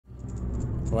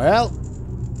Well,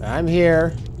 I'm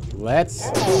here.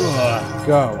 Let's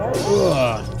go.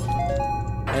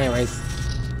 Anyways,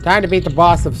 time to beat the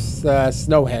boss of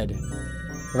Snowhead.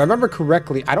 If I remember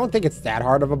correctly, I don't think it's that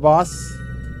hard of a boss.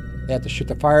 They have to shoot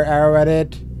the fire arrow at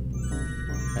it.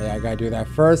 Oh, yeah, I gotta do that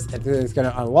first. And then it's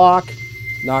gonna unlock,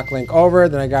 knock Link over.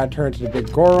 Then I gotta turn to the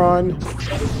big Goron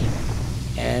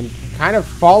and kind of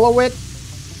follow it.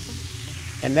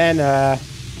 And then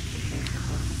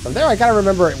from there, I gotta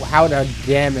remember how to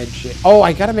damage it. Oh,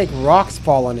 I gotta make rocks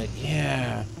fall on it.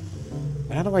 Yeah.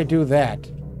 But how do I do that?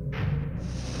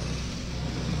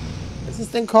 What's this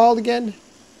thing called again?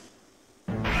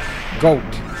 Goht.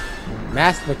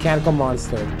 Masked mechanical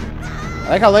monster. I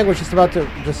like how Link was just about to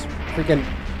just freaking...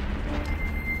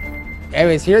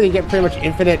 Anyways, here you get pretty much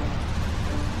infinite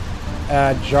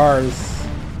jars.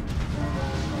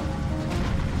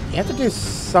 You have to do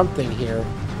something here.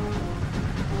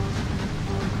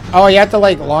 Oh, you have to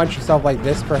like launch yourself like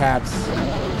this, perhaps.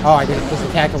 Oh, I can just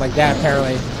attack it like that,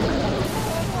 apparently.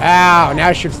 Ow, now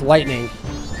it shoots lightning.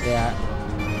 Yeah.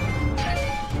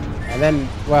 And then,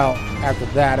 well, after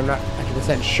that, I'm not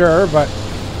 100% sure, but...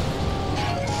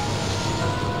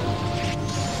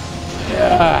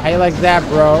 Yeah, how you like that,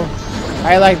 bro?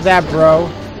 How you like that, bro?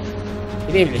 You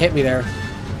didn't even hit me there.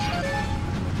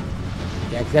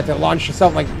 Yeah, because you have to launch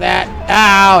yourself like that.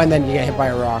 Ow! And then you get hit by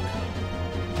a rock.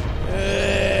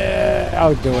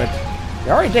 I'll do it. He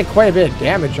already did quite a bit of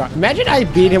damage on. Imagine I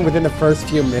beat him within the first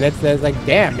few minutes. Then it's like,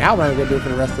 damn, now what am I gonna do for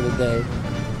the rest of the day?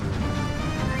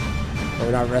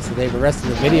 Or not the rest of the day, but the rest of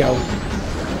the video.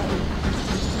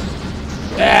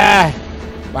 Ah!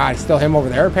 Wow, it's still him over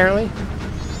there, apparently.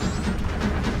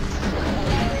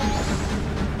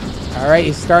 Alright,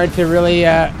 he's starting to really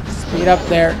speed up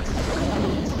there.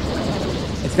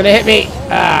 It's gonna hit me!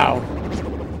 Ow!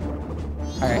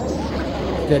 Alright.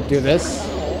 Good, do this.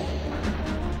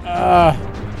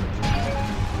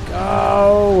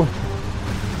 Go!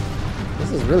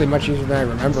 This is really much easier than I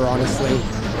remember, honestly.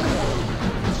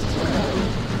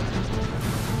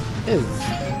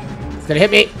 It's gonna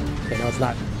hit me! Okay, no, it's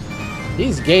not.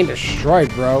 He's getting destroyed,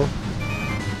 bro.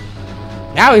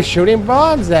 Now he's shooting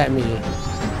bombs at me.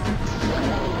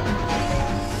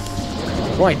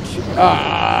 Point.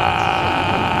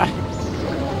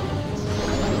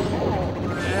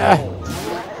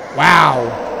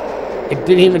 Wow. It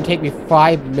didn't even take me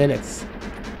 5 minutes.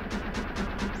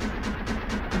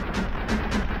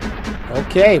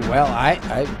 Okay, well, I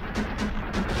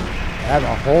have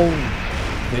a whole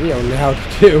video now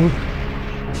to do.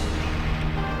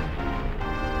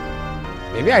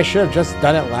 Maybe I should have just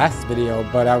done it last video,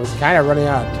 but I was kind of running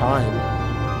out of time.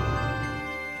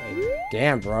 Like,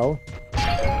 damn, bro.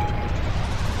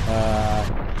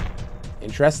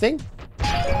 Interesting.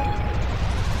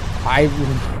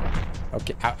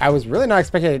 Okay, I was really not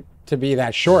expecting it to be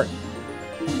that short.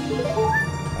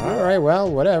 Alright, well,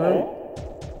 whatever.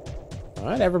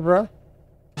 Whatever, bro.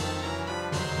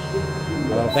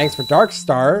 Well, thanks for Dark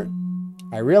Star.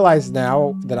 I realize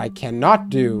now that I cannot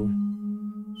do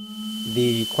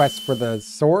the quest for the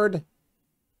sword.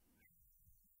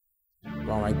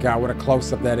 Oh my god, what a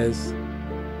close-up that is.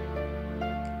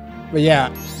 But yeah,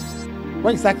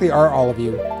 what exactly are all of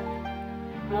you?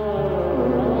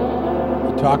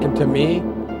 You talking to me?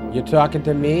 You talking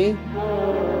to me? I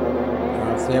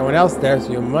don't see anyone else there,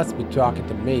 so you must be talking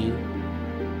to me.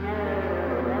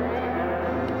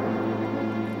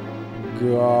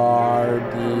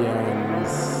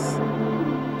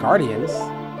 Guardians?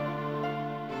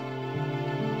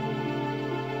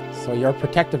 So you're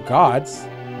protective gods.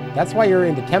 That's why you're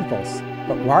in the temples.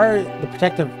 But why are the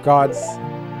protective gods...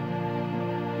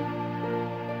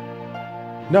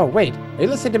 No, wait. Are you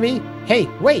listening to me? Hey,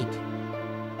 wait!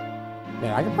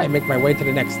 Man, I could probably make my way to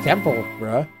the next temple,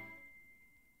 bruh.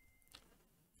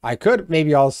 I could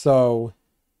maybe also...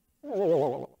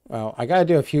 Well, I gotta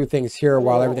do a few things here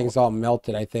while everything's all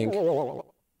melted, I think.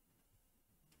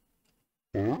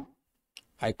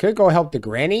 I could go help the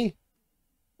granny.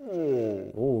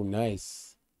 Oh,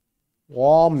 nice.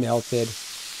 All melted.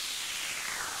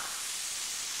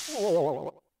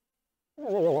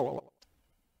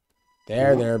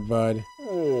 There, bud.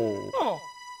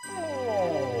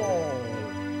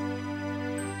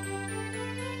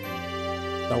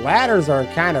 The ladders are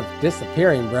kind of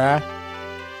disappearing, bruh.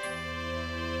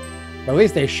 But at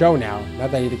least they show now.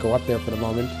 Not that I need to go up there for the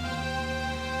moment.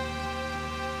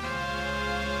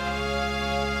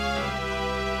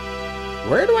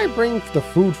 Where do I bring the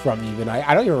food from, even?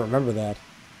 I don't even remember that.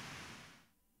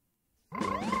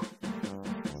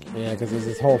 Yeah, because there's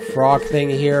this whole frog thing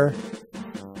here.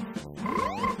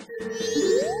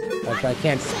 Which I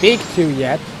can't speak to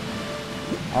yet.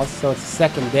 Also, it's the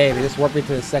second day. They just warped me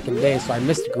to the second day, so I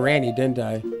missed Granny, didn't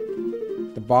I?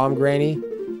 The bomb Granny.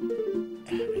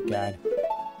 Oh my god.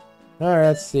 Alright,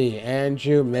 let's see.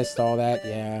 Andrew missed all that,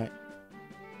 yeah.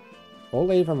 Old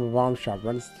lady from a bomb shop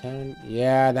runs town.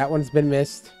 Yeah, that one's been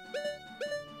missed.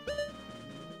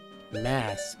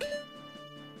 Mask.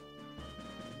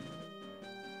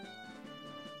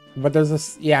 But there's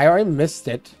this... Yeah, I already missed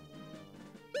it.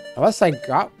 Unless I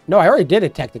got... No, I already did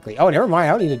it, technically. Oh, never mind.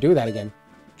 I don't need to do that again.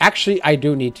 Actually, I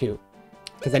do need to.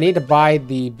 Because I need to buy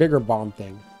the bigger bomb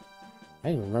thing. I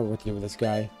don't even remember what to do with this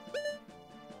guy.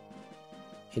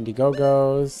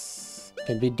 Indiegogos.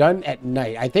 Can be done at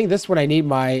night. I think this one I need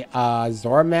my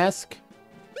Zora mask.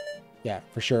 Yeah,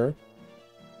 for sure.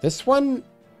 This one...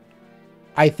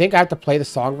 I think I have to play the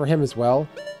song for him as well.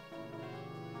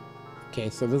 Okay,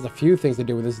 so there's a few things to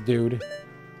do with this dude.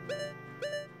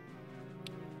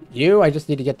 I just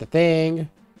need to get the thing.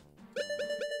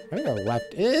 I think I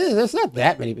left. There's not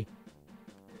that many.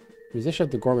 Musician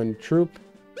of the Gorman Troop.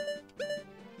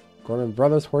 Gorman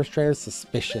Brothers, horse trainers,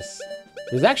 suspicious.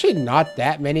 There's actually not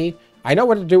that many. I know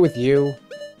what to do with you.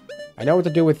 I know what to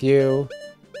do with you.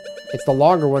 It's the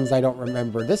longer ones I don't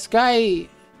remember. This guy...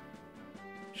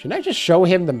 Shouldn't I just show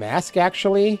him the mask,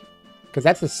 actually? Because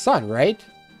that's his son, right?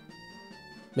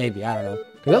 Maybe, I don't know.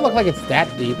 Because it doesn't look like it's that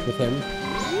deep with him.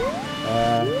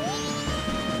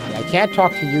 Yeah, I can't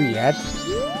talk to you yet.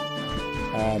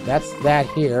 That's that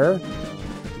here.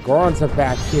 Gorons are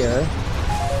back here.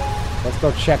 Let's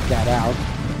go check that out.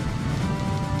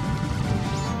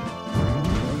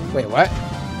 Wait, what?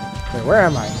 Wait, where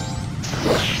am I?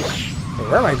 Wait,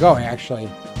 where am I going, actually?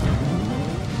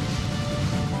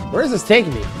 Where is this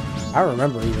taking me? I don't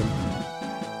remember even.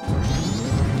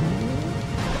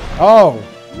 Oh!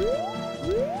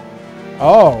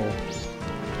 Oh!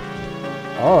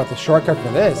 Oh, it's a shortcut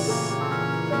for this.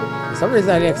 For some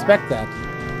reason I didn't expect that.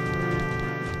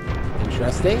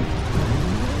 Interesting.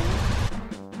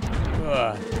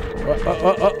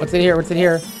 What's in here? What's in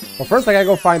here? Well, first I gotta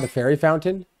go find the fairy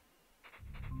fountain.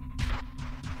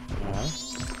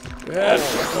 Bam!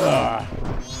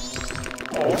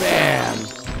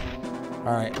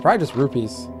 Alright, probably just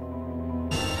rupees.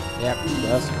 Yep,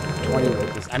 just 20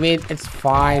 rupees. I mean, it's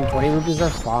fine. 20 rupees are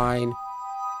fine.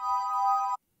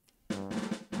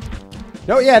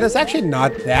 No, yeah, there's actually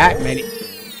not that many.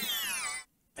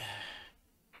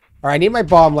 Alright, I need my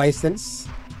bomb license.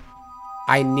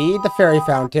 I need the fairy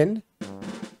fountain.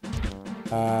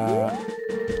 There's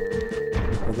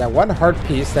that one heart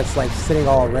piece that's like sitting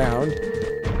all around.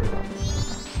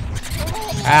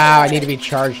 Ah, I need to be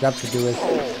charged up to do it.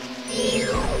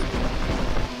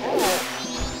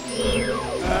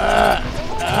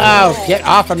 Oh, get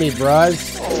off of me,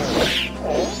 bruz.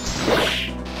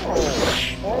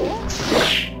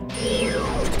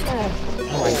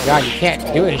 Oh my god, you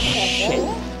can't do this shit.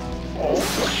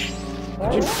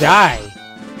 Did you die?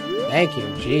 Thank you,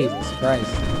 Jesus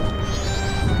Christ.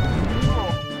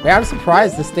 Man, I'm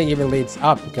surprised this thing even leads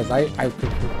up, because I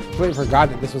completely forgot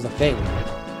that this was a thing.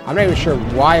 I'm not even sure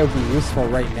why it would be useful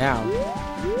right now.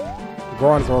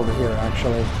 Gorons are over here,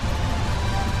 actually.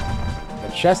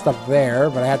 The chest up there,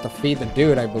 but I have to feed the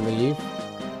dude, I believe.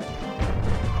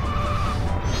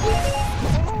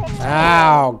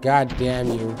 Ow, god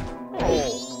damn you.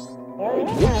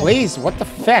 Can you please? What the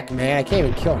feck, man? I can't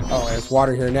even kill him. Oh, there's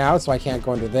water here now, so I can't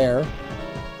go into there. So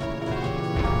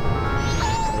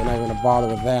we're not even gonna bother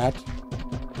with that.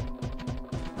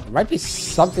 There might be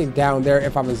something down there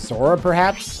if I'm a Zora,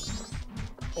 perhaps?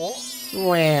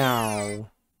 Wow.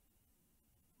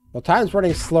 Well, time's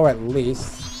running slow at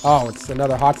least. Oh, it's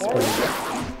another hot spring.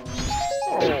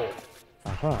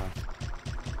 Uh-huh.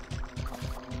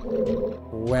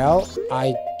 Well,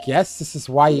 I guess this is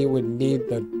why you would need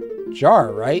the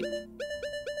jar, right?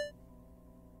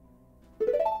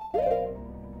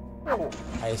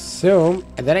 I assume.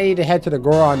 And then I need to head to the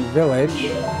Goron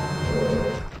village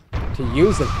to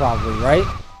use it, probably, right?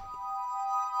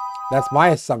 That's my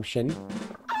assumption.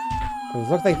 It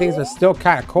looks like things are still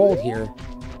kind of cold here.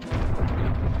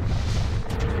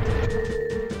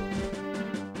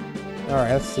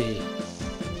 Alright, let's see.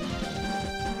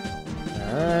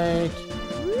 Alright.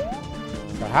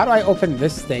 So how do I open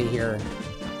this thing here?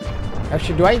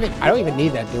 Actually, do I even... I don't even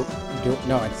need that.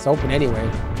 No, it's open anyway.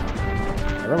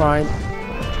 Never mind.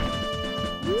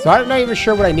 So I'm not even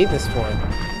sure what I need this for.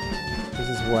 This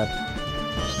is what?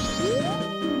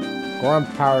 Goron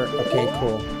power... Okay,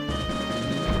 cool.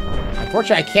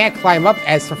 Unfortunately, I can't climb up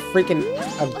as a freaking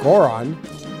a Goron,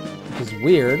 which is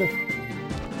weird.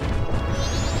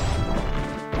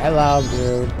 Hello,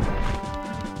 dude.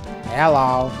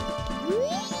 Hello.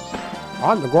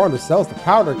 On the Goron who sells the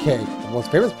powder keg, the most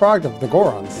famous product of the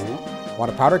Gorons.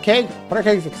 Want a powder keg? Powder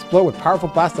kegs explode with powerful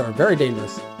blasts that are very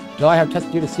dangerous. Until I have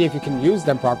tested you to see if you can use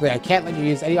them properly, I can't let you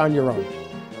use any on your own.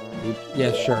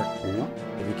 Yeah, sure.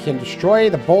 If you can destroy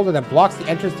the boulder that blocks the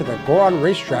entrance to the Goron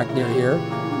racetrack near here,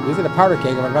 using the powder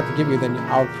keg I'm about to give you, then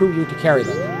I'll prove you to carry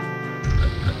them.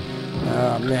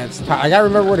 Oh man, I gotta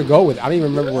remember where to go with it. I don't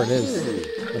even remember where it is.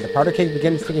 When the powder keg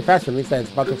begins ticking faster, it means that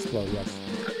it's about to explode, yes.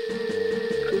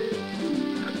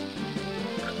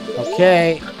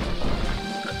 Okay.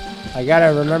 I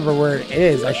gotta remember where it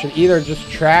is. I should either just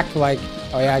track like...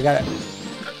 Oh yeah, I got it.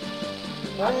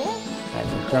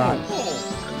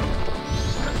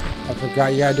 I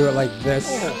forgot you gotta do it like this.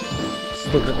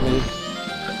 Stupidly.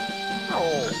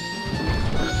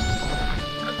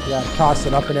 You gotta toss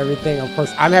it up and everything. Of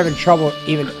course, I'm having trouble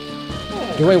even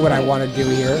doing what I want to do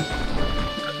here.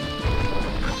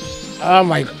 Oh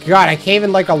my god, I can't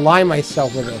even like align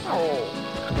myself with it.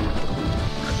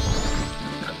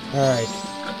 Alright.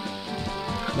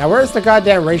 Now where's the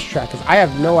goddamn racetrack? Because I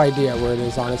have no idea where it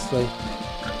is, honestly.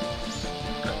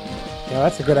 Yeah,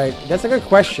 that's a good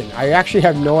question. I actually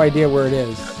have no idea where it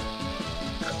is.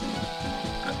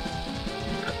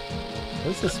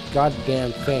 What's this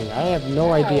goddamn thing? I have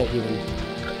no idea even.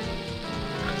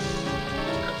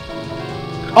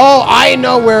 Oh, I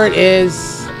know where it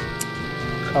is!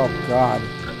 Oh god.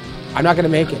 I'm not gonna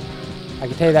make it. I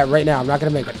can tell you that right now. I'm not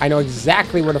gonna make it. I know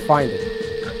exactly where to find it.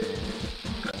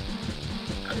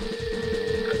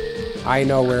 I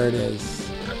know where it is.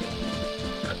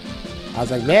 I was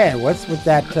like, man, what's with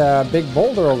that big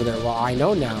boulder over there? Well, I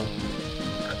know now.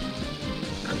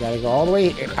 I gotta go all the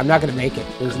way. I'm not gonna make it.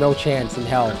 There's no chance in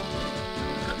hell.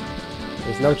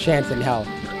 There's no chance in hell.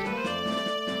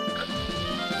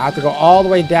 I have to go all the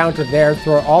way down to there,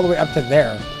 throw it all the way up to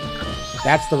there.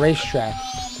 That's the racetrack.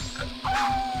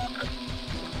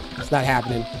 It's not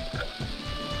happening.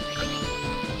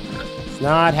 It's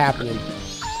not happening.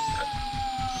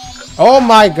 Oh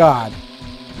my god!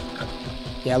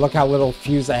 Yeah, look how little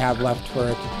fuse I have left for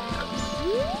it.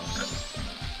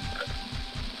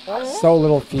 So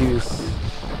little fuse.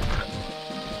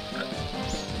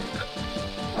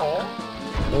 Oh,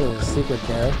 there's a secret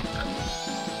there.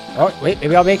 Oh, wait,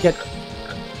 maybe I'll make it.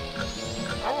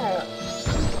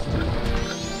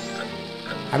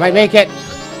 I might make it.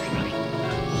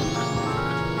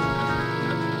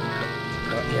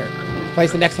 Oh, here.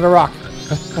 Place it next to the rock.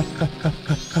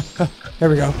 There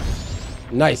we go.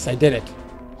 Nice, I did it.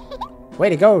 Way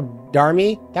to go,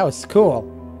 Darmy. That was cool.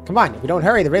 Come on, if we don't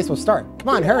hurry, the race will start. Come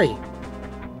on, hurry.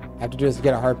 I have to do this to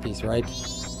get a heart piece, right?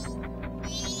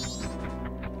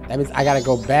 That means I gotta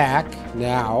go back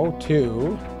now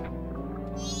to...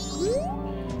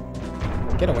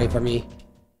 Get away from me.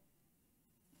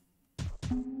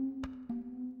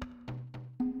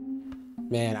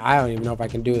 Man, I don't even know if I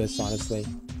can do this, honestly.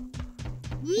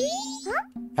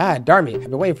 Ah, Darmy, I've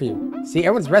been waiting for you. See,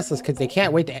 everyone's restless because they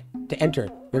can't wait to enter.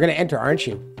 You're gonna enter, aren't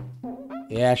you?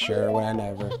 Yeah, sure,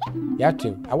 whatever. You have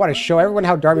to. I want to show everyone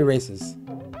how Darmy races.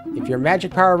 If your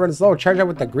magic power runs low, charge up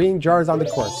with the green jars on the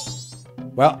course.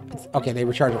 Well, okay, they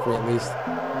were charging for it at least.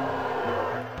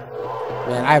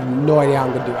 Man, I have no idea how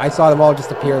I'm gonna do it. I saw them all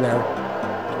just appear there.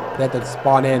 They had to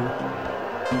spawn in.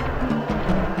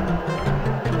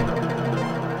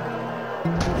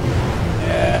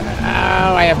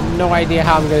 Oh, I have no idea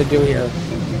how I'm gonna do here.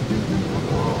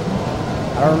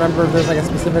 I don't remember if there's like a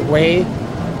specific way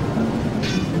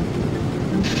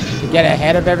to get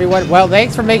ahead of everyone. Well,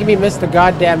 thanks for making me miss the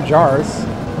goddamn jars.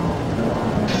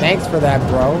 Thanks for that,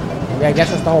 bro. I mean, I guess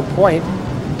that's the whole point.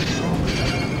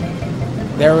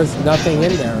 There was nothing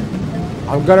in there.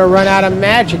 I'm gonna run out of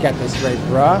magic at this rate,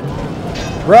 bruh.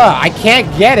 Bruh, I can't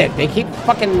get it. They keep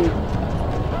fucking...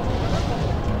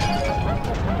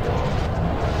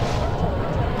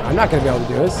 I'm not gonna be able to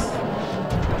do this.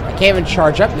 I can't even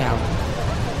charge up now.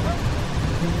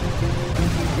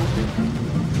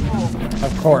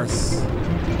 Of course.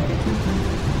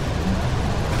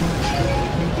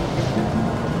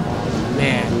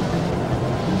 Man.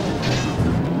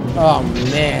 Oh,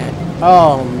 man.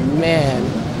 Oh, man.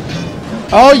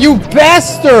 Oh, you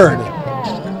bastard!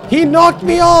 He knocked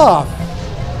me off!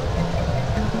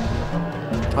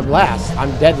 I'm last.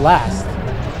 I'm dead last.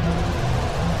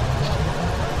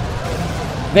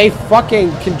 They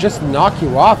fucking can just knock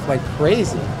you off like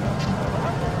crazy.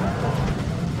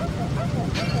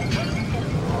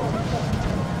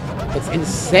 It's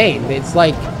insane. It's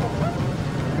like...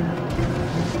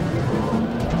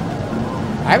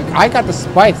 I got the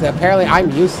spikes. Apparently I'm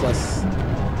useless.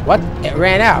 What? It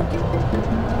ran out.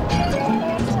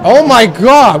 Oh my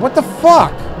god! What the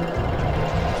fuck?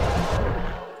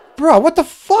 Bro, what the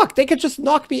fuck? fuck? They could just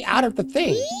knock me out of the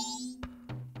thing.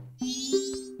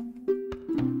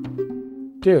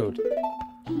 Dude.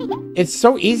 It's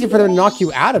so easy for them to knock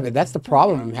you out of it. That's the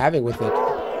problem I'm having with it.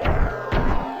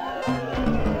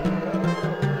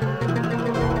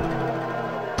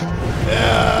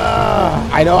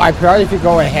 I know, I probably if you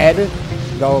go ahead,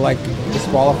 they'll like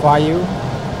disqualify you.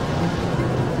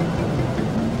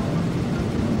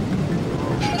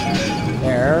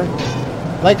 There.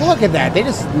 Like, look at that. They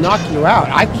just knocked you out.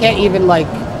 I can't even, like,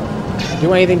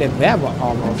 do anything to them,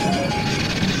 almost.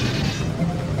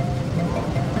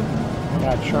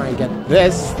 Gotta try and get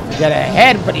this to get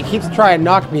ahead, but he keeps trying to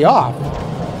knock me off.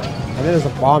 And then there's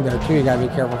a bomb there, too. You gotta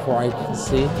be careful for. I can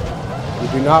see. You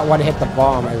do not want to hit the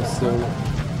bomb, I assume.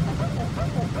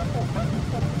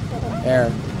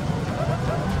 There.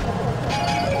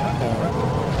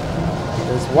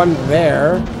 There's one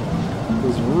there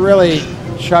who's really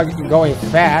going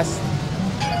fast.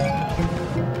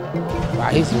 Wow,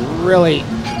 he's really...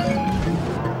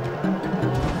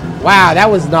 Wow, that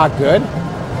was not good.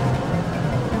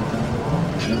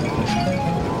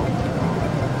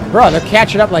 Bro, they're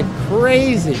catching up like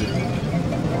crazy.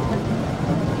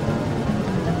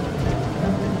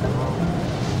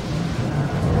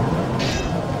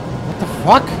 What the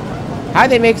fuck? How do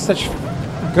they make such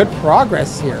good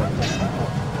progress here?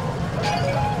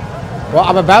 Well,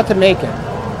 I'm about to make it.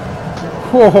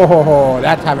 Whoa,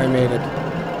 that time I made it.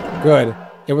 Good.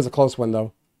 It was a close one,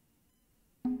 though.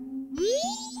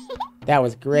 That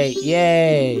was great.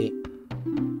 Yay.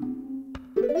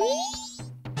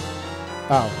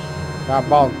 Oh. Got a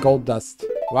ball of gold dust.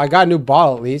 Well, I got a new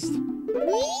bottle, at least.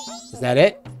 Is that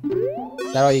it?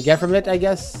 Is that all you get from it, I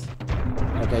guess?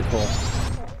 Okay, cool.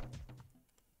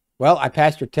 Well, I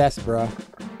passed your test, bro.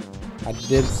 I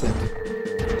did sit.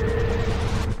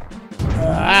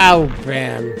 Oh,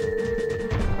 bam.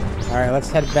 Alright,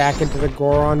 let's head back into the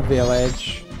Goron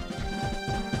village.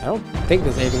 I don't think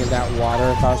there's anything in that water,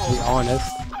 if I was to be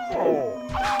honest.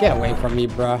 Get away from me,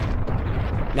 bruh.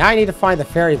 Now I need to find the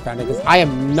fairy fountain, because I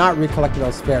am not recollecting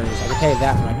those fairies. I can tell you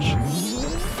that much.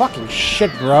 Fucking shit,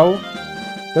 bro.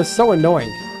 They're so annoying.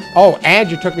 Oh,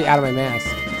 and you took me out of my mask.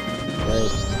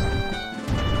 Great.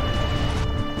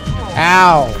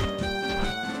 Ow!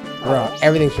 Bro,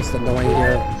 everything's just annoying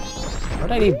here. Don't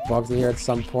I need bugs in here at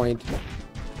some point?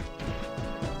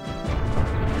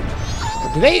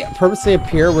 Do they purposely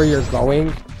appear where you're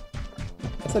going?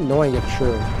 That's annoying if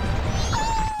true.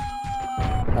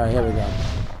 Alright, here we go.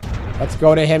 Let's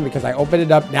go to him because I opened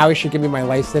it up. Now he should give me my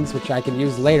license, which I can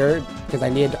use later because I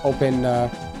needed to open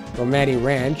Romani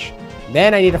Ranch.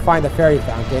 Then I need to find the fairy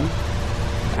fountain.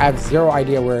 I have zero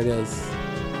idea where it is.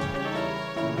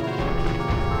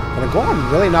 Can I go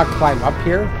on really not climb up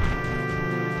here?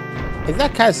 Isn't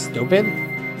that kind of stupid?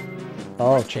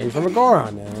 Oh, change from a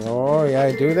Goron. Oh, yeah,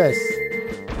 I do this.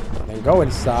 And then go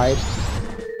inside.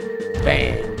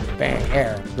 Bang. Bang.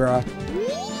 Air, bruh.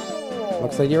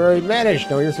 Looks like you already managed.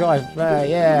 Know your life.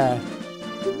 Yeah.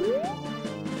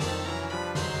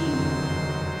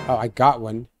 Oh, I got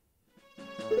one.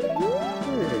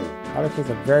 Other things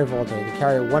are very volatile. You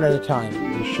carry one at a time.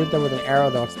 You shoot them with an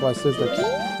arrow, they'll explode as soon as they're...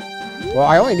 Well,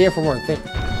 I only need it for one thing.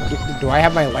 Do I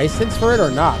have my license for it or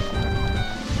not?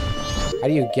 How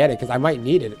do you get it? Because I might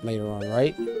need it later on,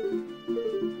 right?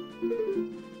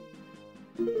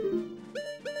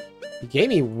 You gave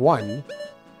me one.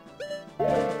 But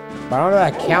I don't know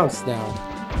if that counts now.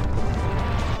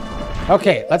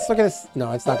 Okay, let's look at this.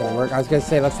 No, it's not going to work. I was going to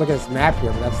say, let's look at this map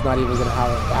here, but that's not even gonna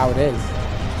how it is.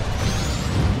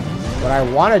 What I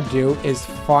want to do is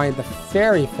find the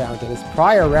fairy fountain. It's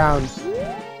probably around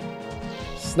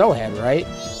Snowhead, right?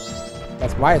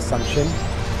 That's my assumption.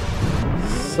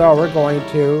 So we're going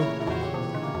to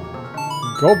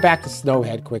go back to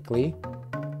Snowhead quickly.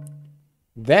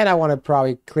 Then I want to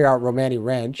probably clear out Romani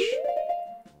Ranch.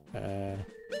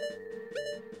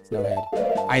 Snowhead.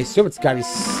 I assume it's got to be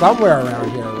somewhere around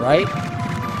here, right?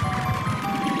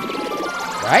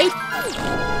 Right?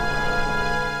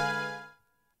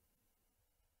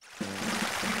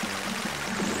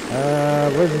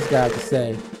 What does this guy have to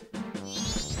say?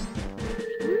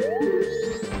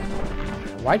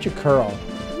 Why'd you curl?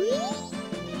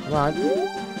 Come on.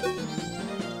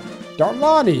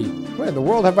 Darmani! What in the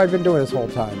world have I been doing this whole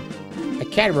time? I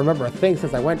can't remember a thing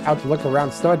since I went out to look around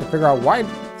Snowhead to figure out why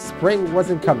spring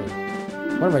wasn't coming.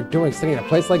 What am I doing sitting in a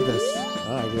place like this?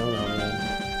 Oh, I don't know, man.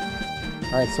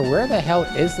 Alright, so where the hell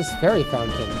is this fairy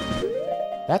fountain?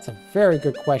 That's a very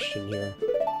good question here.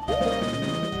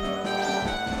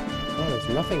 Oh, there's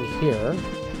nothing here.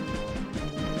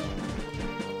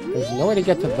 There's no way to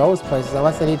get to those places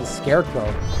unless I need the scarecrow.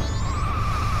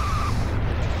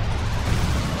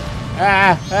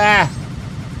 I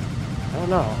don't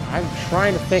know. I'm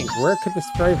trying to think. Where could this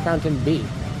fairy fountain be?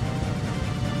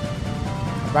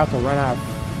 I'm about to run out of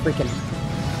freaking...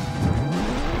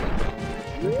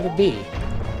 Where could it be?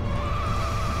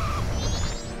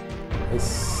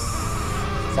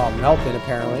 It's all melted,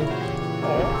 apparently.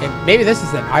 Maybe this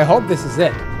is it. I hope this is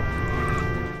it.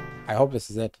 I hope this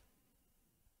is it.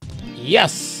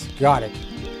 Yes! Got it.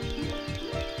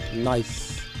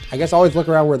 Nice. I guess always look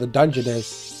around where the dungeon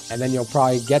is, and then you'll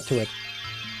probably get to it.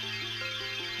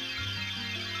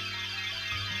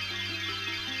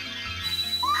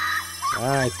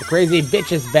 Alright, the crazy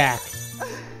bitch is back.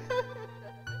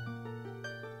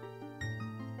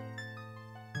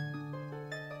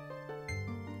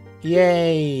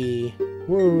 Yay!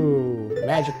 Woo!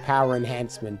 Magic power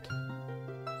enhancement.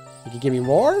 You can give me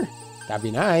more? That'd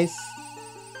be nice.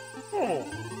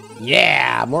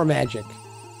 Yeah! More magic.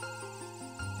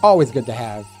 Always good to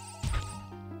have.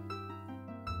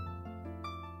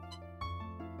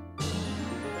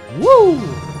 Woo!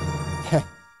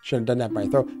 Should have done that by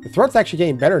throat. The throat's actually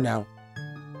getting better now.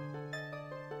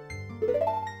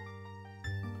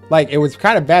 Like, it was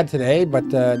kind of bad today, but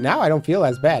now I don't feel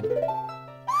as bad.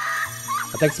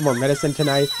 I'll take some more medicine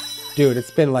tonight. Dude,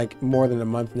 it's been like more than a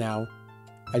month now.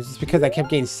 Just because I kept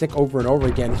getting sick over and over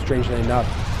again, strangely enough.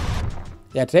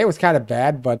 Yeah, today was kind of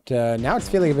bad, but now it's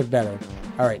feeling a bit better.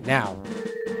 Alright, now.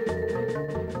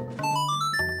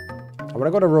 I want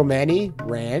to go to Romani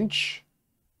Ranch.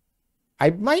 I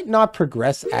might not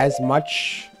progress as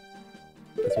much.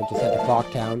 Guess we'll just head to Clock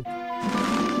Town.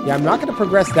 Yeah, I'm not going to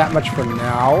progress that much for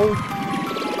now.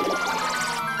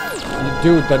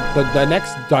 Dude, the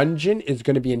next dungeon is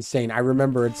going to be insane. I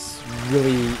remember it's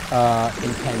really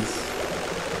intense.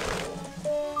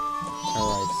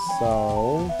 Alright,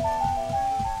 so...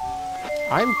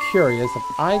 I'm curious if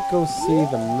I go see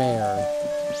the mayor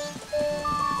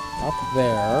up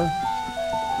there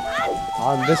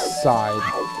on this side.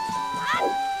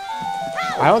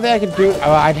 I don't think I could do...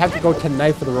 I'd have to go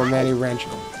tonight for the Romani Ranch,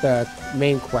 the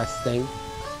main quest thing.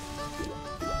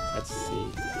 Let's see.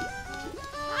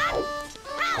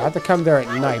 I have to come there at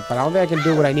night, but I don't think I can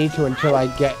do what I need to until I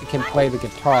can play the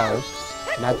guitar.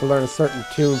 And I have to learn a certain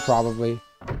tune, probably.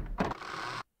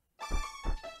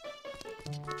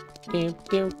 Alright,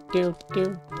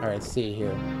 let's see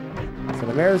here. So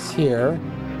the mayor's here.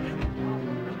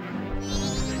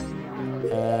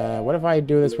 What if I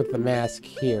do this with the mask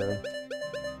here?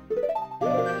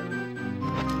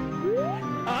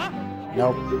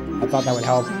 Nope. I thought that would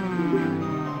help.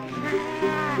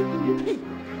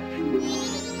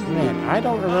 Man, I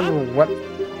don't remember what...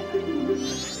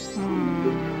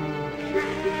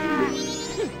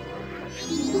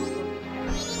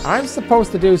 I'm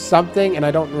supposed to do something, and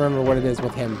I don't remember what it is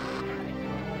with him.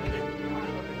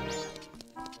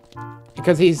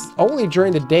 Because he's only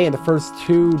during the day in the first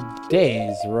 2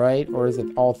 days, right? Or is it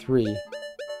all 3?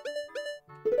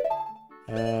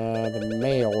 The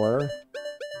mayor...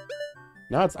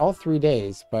 No, it's all 3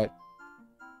 days, but...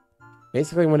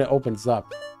 Basically when it opens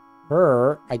up.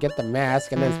 Her, I get the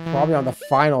mask, and then it's probably on the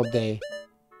final day.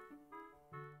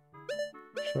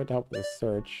 Should help with the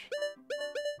search.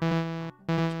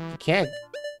 You can't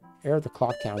air the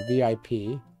Clock Town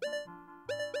VIP.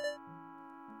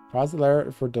 Pause the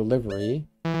alert for delivery.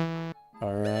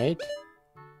 Alright.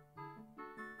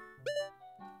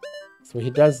 So he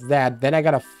does that. Then I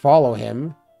gotta follow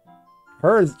him.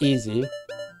 Her is easy.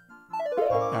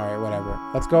 Alright, whatever.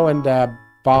 Let's go and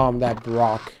bomb that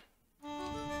rock.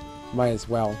 Might as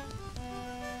well.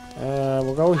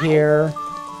 We'll go here.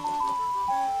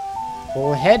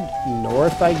 We'll head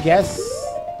north, I guess.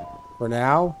 For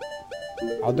now.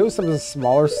 I'll do some of the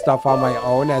smaller stuff on my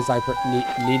own as I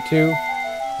need to.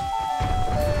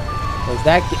 Because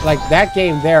that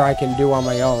game there I can do on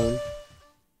my own.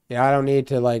 Yeah, I don't need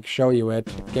to like show you it.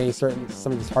 Getting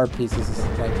some of these hard pieces is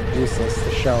like useless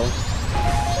to show.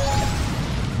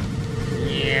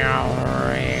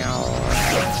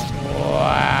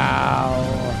 Wow.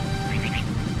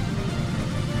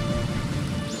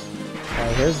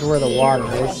 Alright, here's where the water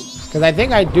is. Because I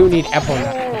think I do need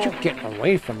Epona. Would you get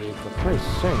away from me, for Christ's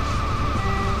sake?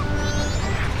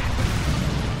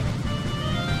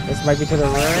 This might be to the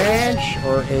ranch,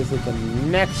 or is it the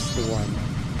next one?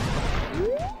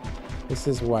 This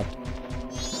is what?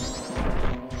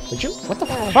 Would you? What the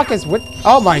fuck is with?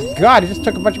 Oh my god! It just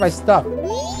took a bunch of my stuff.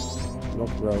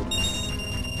 Milk Road.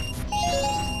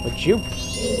 Would you?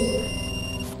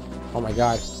 Oh my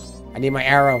god! I need my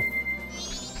arrow.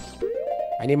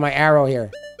 I need my arrow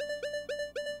here.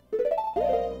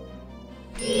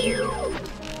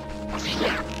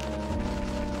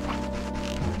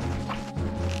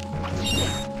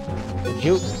 Would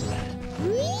you?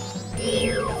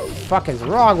 fuck is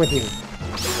wrong with you?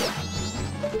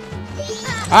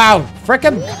 Oh,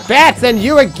 frickin' bats and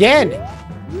you again!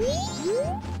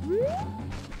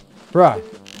 Bruh.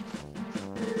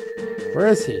 Where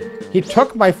is he? He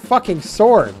took my fucking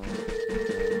sword.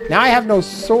 Now I have no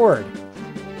sword.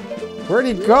 Where'd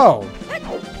he go?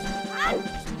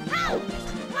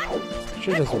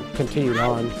 Should have just continued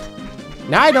on.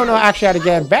 Now I don't know actually how to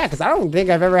get him back, because I don't think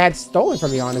I've ever had stolen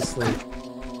from me, honestly.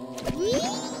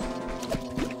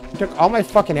 He took all my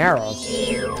fucking arrows.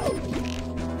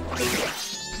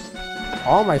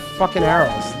 All my fucking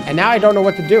arrows. And now I don't know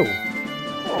what to do.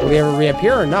 Will he ever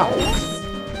reappear or not?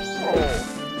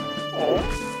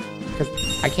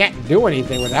 Because I can't do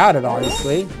anything without it,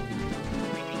 honestly.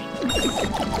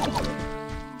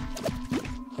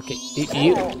 Okay,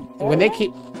 when they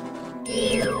keep...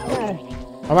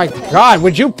 Oh my god,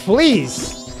 would you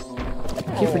please?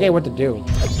 I keep forgetting what to do.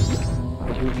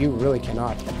 You really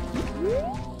cannot.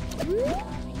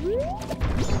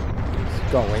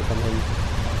 Just go away from him.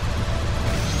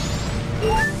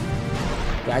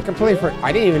 Yeah, I completely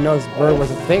I didn't even know this bird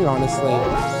was a thing, honestly.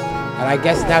 And I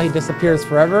guess now he disappears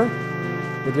forever?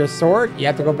 With your sword? You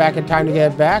have to go back in time to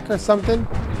get it back or something?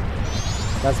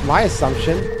 That's my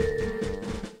assumption.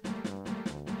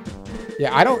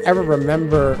 Yeah, I don't ever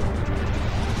remember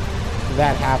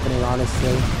that happening,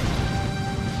 honestly.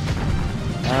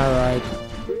 Alright.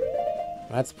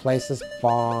 Let's place this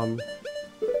bomb.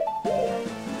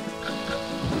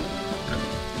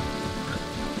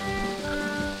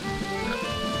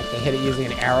 Hit it using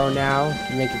an arrow now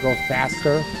to make it go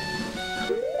faster.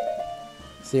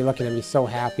 See, looking at me so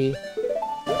happy.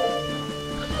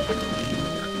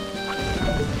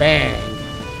 Bang!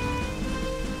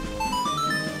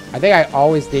 I think I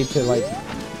always need to, like...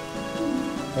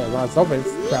 Okay, well, it's open.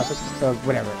 It's traffic.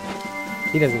 Whatever.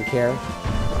 He doesn't care.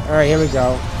 Alright, here we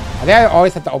go. I think I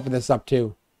always have to open this up,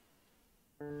 too.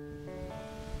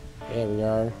 There we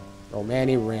are.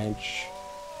 Romani Ranch.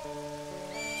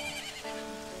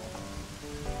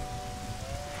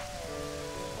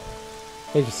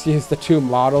 They just used the two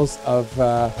models of,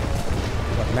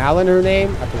 what, Malin, her name?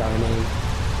 I forgot her name.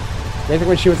 I think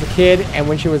when she was a kid and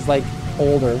when she was, like,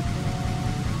 older.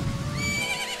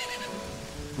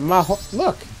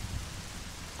 Look!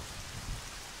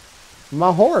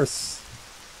 My horse!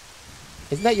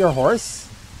 Isn't that your horse?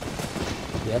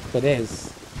 Yep, it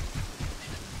is.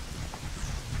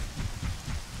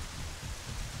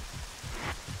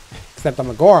 Except I'm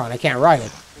a Goron, I can't ride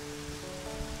it.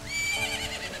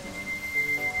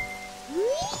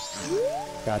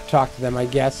 Gotta talk to them, I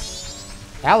guess.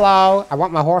 Hello! I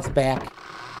want my horse back.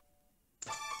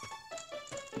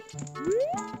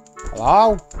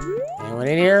 Hello? Anyone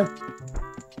in here?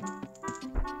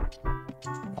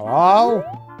 Hello?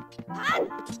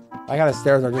 I got the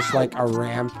stairs are just like a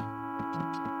ramp.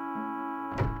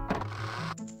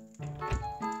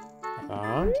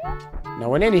 No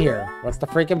one in here. What's the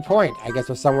freaking point? I guess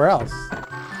we're somewhere else.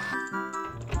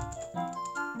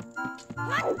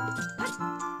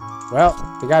 Well,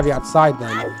 they gotta be outside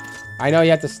then. I know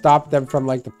you have to stop them from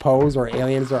like the pose or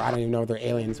aliens, or I don't even know if they're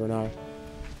aliens or not.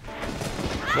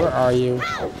 Where are you?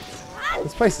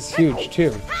 This place is huge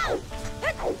too.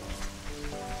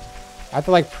 I have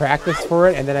to like practice for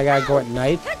it and then I gotta go at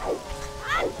night.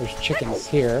 There's chickens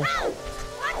here.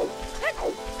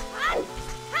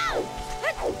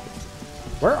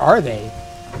 Where are they?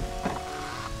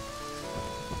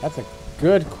 That's a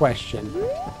good question.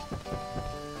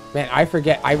 Man, I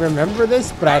forget. I remember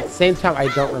this, but at the same time, I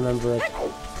don't remember it.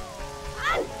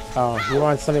 Oh, he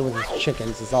wants something with his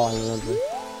chickens is all I remember.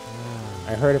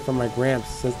 I heard it from my gramps.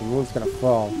 Says the moon's gonna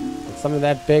fall. But something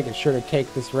that big is sure to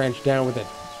take this ranch down with it.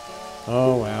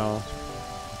 Oh, well.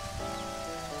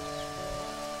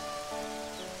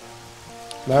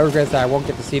 My regret is that I won't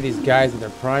get to see these guys in their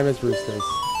prime as roosters.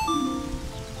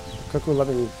 The cuckoo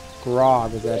loving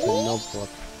grog is at the notebook.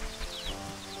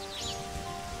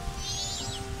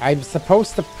 I'm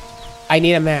supposed to... I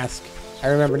need a mask. I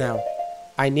remember now.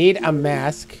 I need a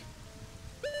mask.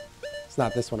 It's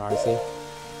not this one, honestly.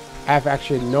 I have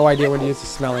actually no idea when to use the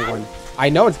smelling one. I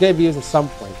know it's going to be used at some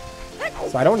point.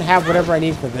 So I don't have whatever I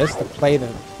need for this to play the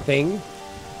thing.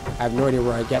 I have no idea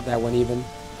where I get that one even.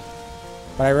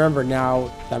 But I remember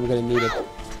now that I'm going to need it.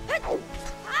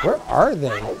 Where are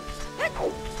they?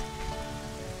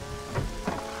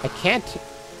 I can't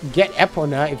get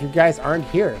Epona if you guys aren't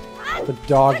here. The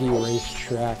doggy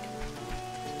racetrack.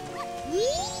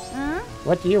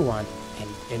 What do you want?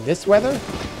 In this weather?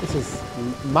 This is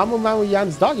Mamu Mamu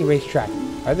Yan's doggy racetrack.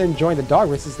 Other than enjoying the dog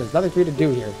races, there's nothing for you to do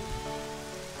here.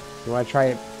 You want to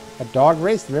try a dog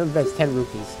race? The minimum bet is 10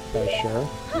 rupees. Sure.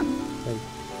 And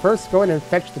first go in and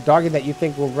fetch the doggy that you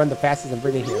think will run the fastest and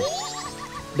bring it here.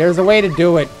 There's a way to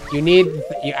do it. You need...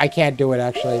 I can't do it,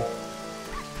 actually.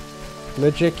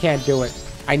 Legit can't do it.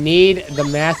 I need the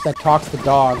mask that talks to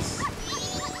dogs.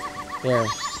 There.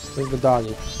 Here's the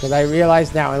doggy. Because I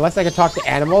realize now, unless I can talk to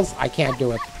animals, I can't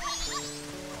do it.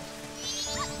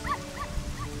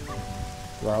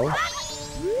 Bro.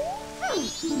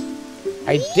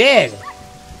 I did!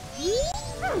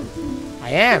 I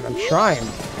am. I'm trying.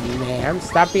 Man,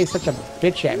 stop being such a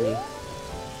bitch at me.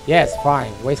 Yes,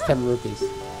 fine. Waste 10 rupees.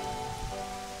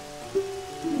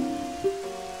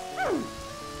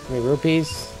 How many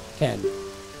rupees? 10.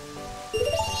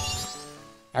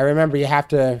 I remember you have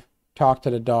to talk to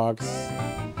the dogs.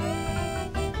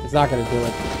 It's not going to do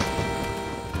it.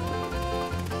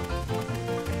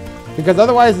 Because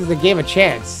otherwise it's a game of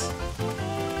chance.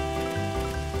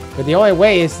 But the only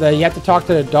way is that you have to talk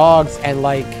to the dogs and,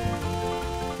 like,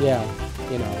 yeah,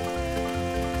 you know.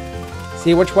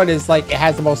 See which one is, like, it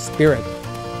has the most spirit.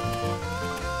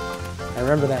 I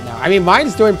remember that now. I mean,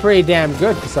 mine's doing pretty damn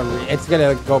good for some reason. It's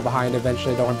gonna go behind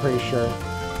eventually, though, I'm pretty sure.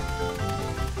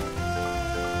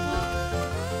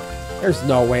 There's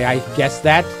no way I guessed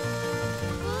that.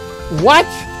 What?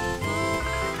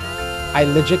 I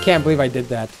legit can't believe I did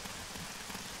that.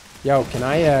 Yo, can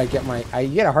I get my... I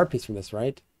get a heart piece from this,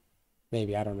 right?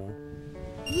 Maybe, I don't know.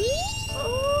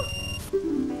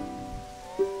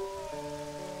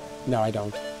 No, I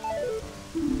don't.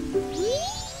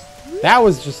 That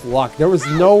was just luck. There was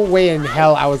no way in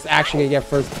hell I was actually gonna get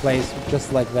first place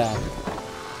just like that.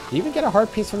 Did you even get a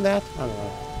heart piece from that? I don't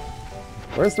know.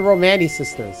 Where's the Romani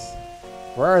sisters?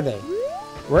 Where are they?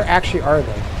 Where actually are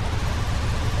they?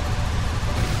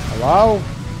 Hello?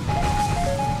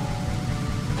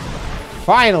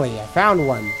 Finally, I found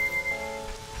one.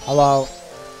 Hello?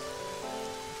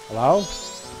 Hello?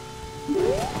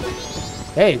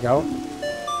 There you go.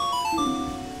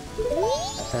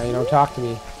 That's how you don't talk to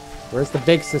me. Where's the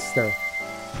big sister?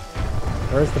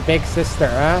 Where's the big sister,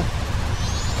 huh?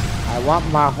 I want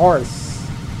my horse.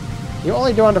 You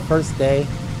only do on the first day.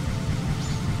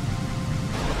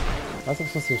 I was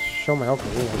supposed to show my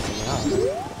ocarina somehow.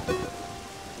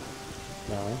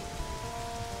 No.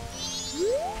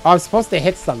 Oh, I'm supposed to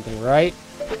hit something, right?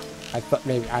 I thought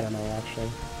maybe, I don't know, actually.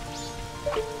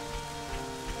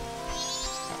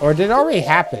 Or did it already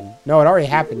happen? No, it already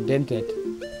happened, didn't it?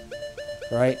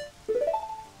 Right?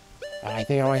 I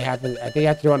think it only happened, I think you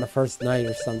have to do it on the first night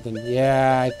or something.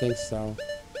 Yeah, I think so.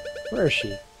 Where is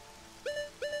she?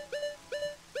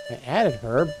 I added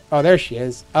her. Oh, there she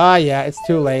is. Ah, yeah, it's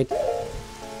too late.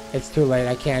 It's too late,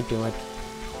 I can't do it.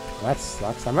 Well, that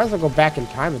sucks. I might as well go back in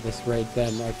time at this rate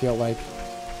then, I feel like.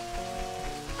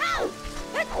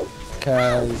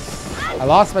 Because I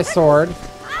lost my sword.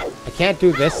 I can't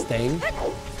do this thing.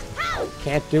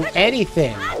 Can't do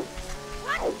anything.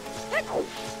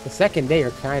 The second day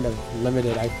you're kind of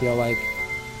limited, I feel like.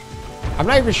 I'm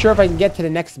not even sure if I can get to the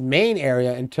next main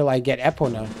area until I get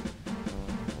Epona.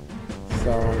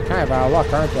 So I'm kind of out of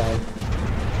luck, aren't I?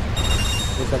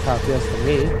 At least that's how it feels to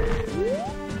me.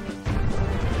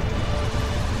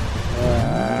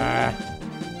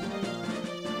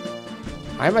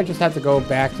 I might just have to go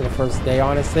back to the first day,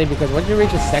 honestly, because once you reach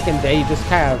the second day, you just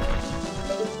kind of...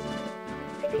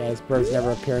 Yeah, this bird's never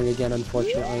appearing again,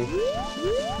 unfortunately.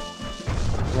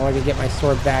 I'm only gonna get my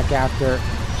sword back after.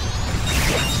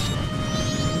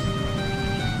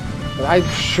 But I'm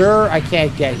sure I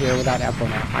can't get here without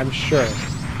Epona. I'm sure.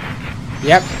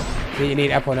 Yep. So you need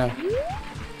Epona.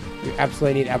 You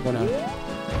absolutely need Epona.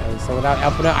 And so without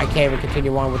Epona, I can't even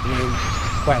continue on with the main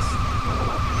quest.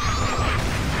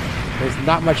 There's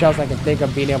not much else I can think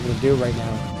of being able to do right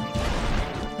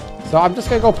now. So I'm just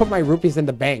gonna go put my rupees in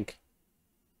the bank.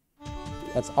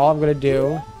 That's all I'm gonna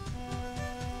do.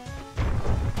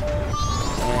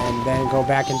 And then go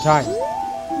back in time.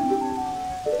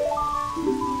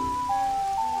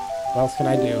 What else can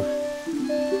I do?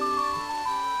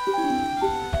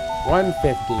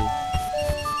 150.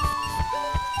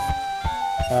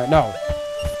 No.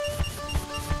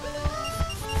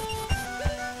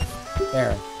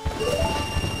 There.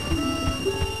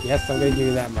 Yes, I'm gonna give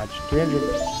you that much. 300.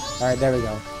 Alright, there we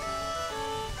go.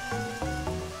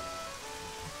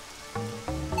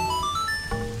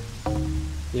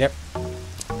 Yep.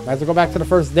 Might as well go back to the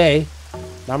first day.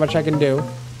 Not much I can do.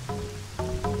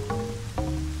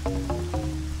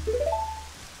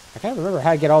 I can't remember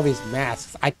how to get all these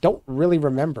masks. I don't really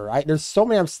remember. There's so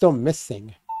many I'm still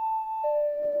missing.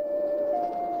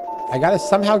 I gotta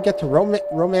somehow get to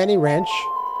Romani Ranch.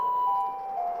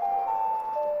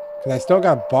 Because I still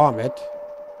gotta bomb it.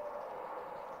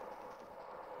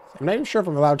 I'm not even sure if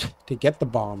I'm allowed to get the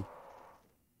bomb.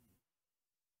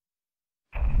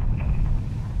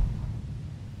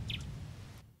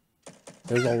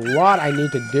 There's a lot I need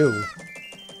to do.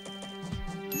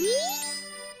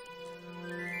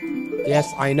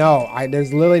 Yes, I know.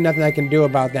 There's literally nothing I can do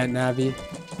about that, Navi.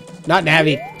 Not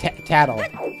Navi, Tattle.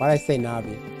 Why'd I say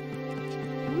Navi?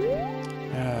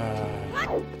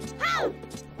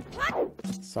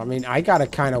 So, I mean, I gotta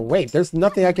kind of wait. There's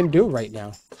nothing I can do right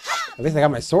now. At least I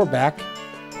got my sword back.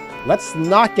 Let's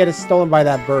not get it stolen by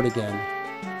that bird again.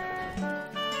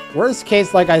 Worst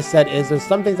case, like I said, is there's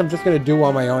some things I'm just going to do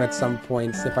on my own at some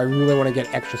points if I really want to get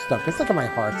extra stuff. Just look at my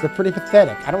hearts. They're pretty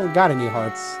pathetic. I don't got any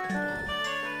hearts.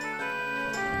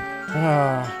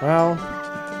 Well,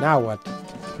 now what?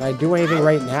 Can I do anything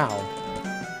right now?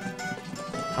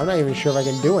 I'm not even sure if I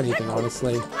can do anything,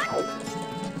 honestly.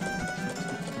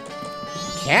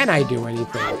 Can I do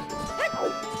anything?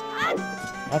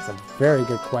 That's a very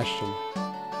good question.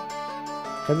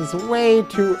 Because it's way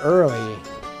too early.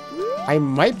 I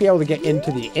might be able to get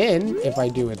into the inn if I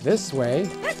do it this way.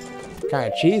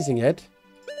 Kind of cheesing it.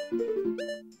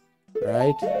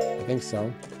 Right? I think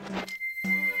so.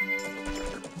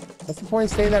 What's the point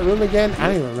of staying in that room again? I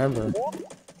don't even remember.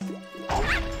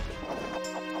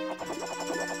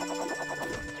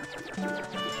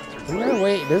 No,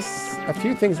 wait, there's a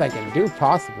few things I can do,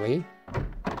 possibly.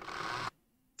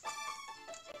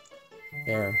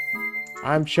 There.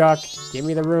 I'm Chuck. Give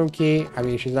me the room key. I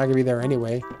mean, she's not gonna be there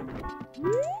anyway.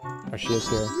 Oh, she is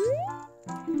here.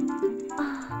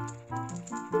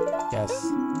 Yes.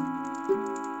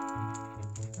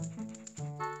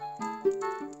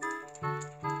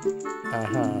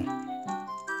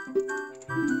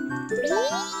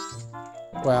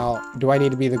 Well, do I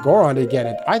need to be the Goron to get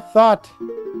it? I thought...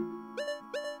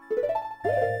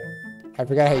 I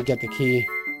forgot how you get the key.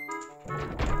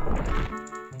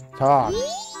 Talk.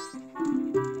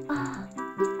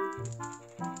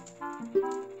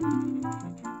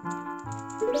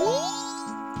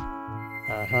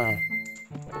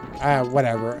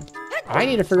 Whatever. I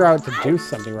need to figure out how to do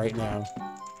something right now.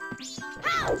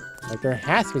 Like, there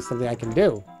has to be something I can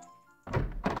do.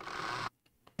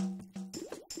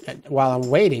 And while I'm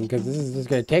waiting, because this is just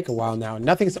going to take a while now.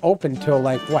 Nothing's open till,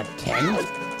 like, what, 10?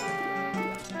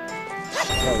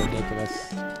 So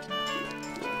ridiculous.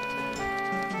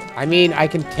 I mean, I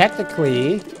can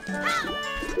technically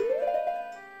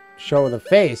show the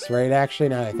face, right? Actually,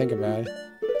 now that I think about it.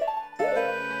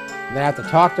 And then I have to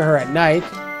talk to her at night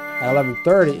at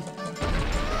 11:30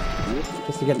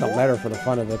 just to get the letter for the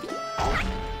fun of it.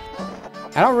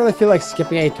 I don't really feel like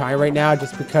skipping any time right now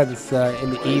just because it's in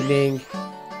the evening.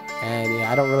 And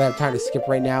yeah, I don't really have time to skip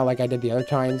right now like I did the other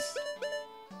times.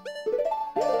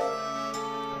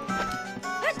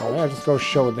 So I'll just go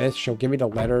show this. She'll give me the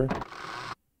letter.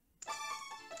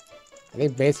 I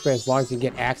think basically as long as you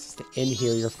get access to in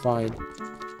here, you're fine.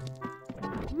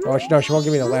 Oh, no, she won't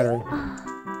give me the letter.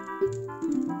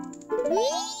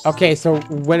 Okay, so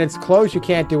when it's closed, you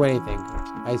can't do anything.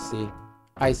 I see.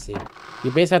 I see.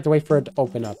 You basically have to wait for it to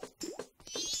open up.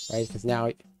 Right? Because now...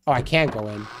 Oh, I can't go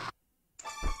in.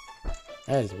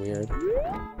 That is weird.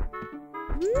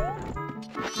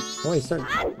 Only certain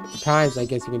times, I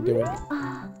guess, you can do it.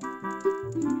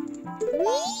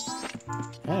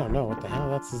 I don't know what the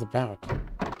hell this is about.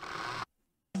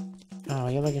 Oh,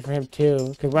 you're looking for him too.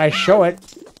 Because when I show it...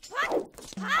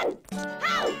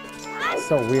 It's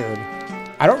so weird.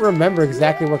 I don't remember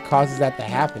exactly what causes that to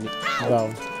happen, though.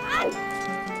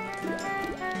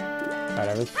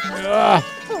 Whatever. Ugh.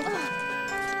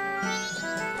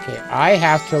 Okay, I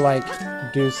have to, like,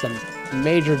 do some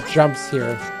major jumps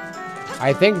here.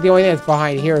 I think the only thing that's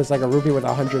behind here is, like, a rupee with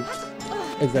 100...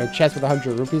 Is a chest with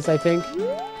 100 rupees, I think?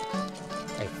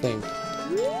 I think.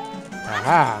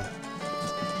 Aha!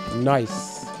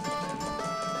 Nice.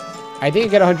 I think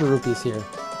you get 100 rupees here.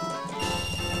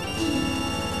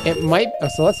 It might...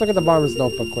 So let's look at the bottom's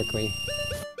notebook quickly.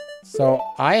 So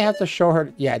I have to show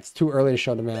her... Yeah, it's too early to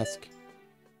show the mask.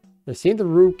 Receive the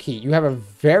root key. You have a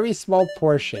very small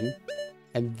portion.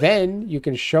 And then you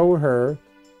can show her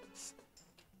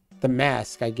the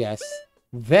mask, I guess.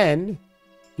 Then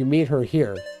you meet her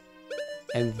here.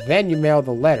 And then you mail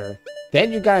the letter.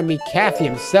 Then you gotta meet Kathy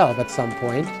himself at some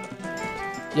point.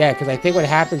 Yeah, because I think what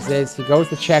happens is he goes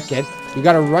to check it. You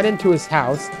gotta run into his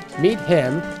house, meet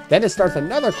him, then it starts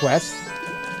another quest.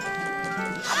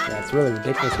 Yeah, it's really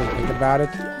ridiculous when you think about it.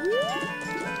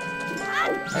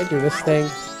 I do this thing.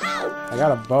 I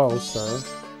got a bow, sir.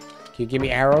 Can you give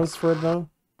me arrows for it, though?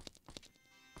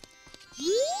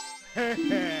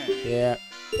 Yeah.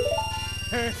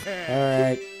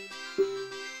 Alright.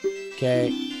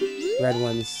 Okay. Red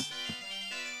ones.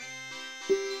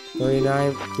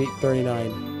 39, feet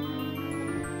 39.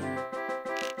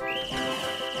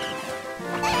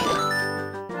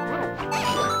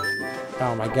 Oh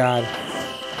Oh my god.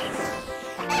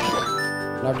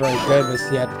 Not very good at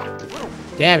this yet.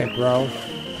 Damn it, bro.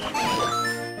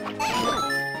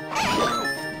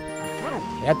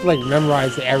 You have to like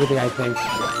memorize everything, I think.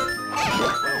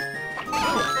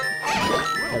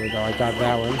 There we go, I got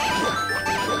that one.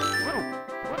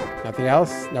 Nothing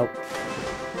else? Nope.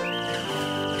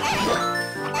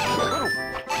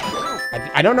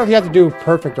 I don't know if you have to do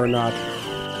perfect or not.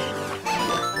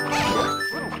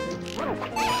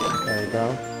 There we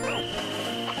go.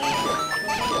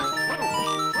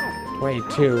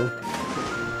 22.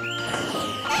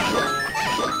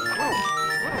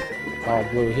 All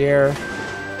blue here.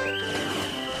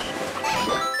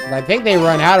 And I think they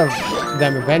run out of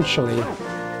them eventually.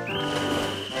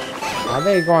 Are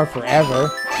they going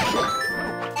forever?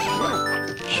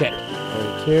 Shit.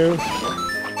 32.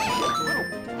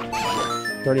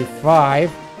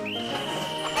 35.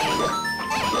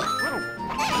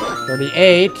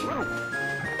 38.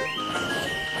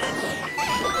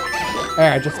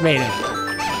 There, I just made it.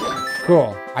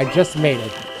 Cool. I just made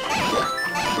it.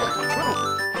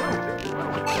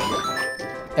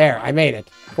 There, I made it.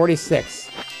 46.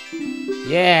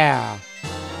 Yeah.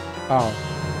 Oh.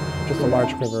 Just a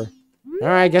large quiver.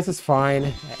 Alright, I guess it's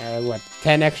fine. What,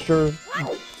 10 extra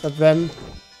of them?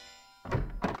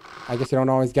 I guess you don't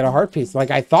always get a heart piece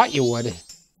like I thought you would.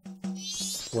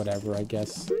 Whatever, I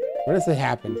guess. When does it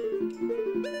happen?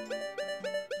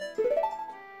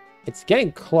 It's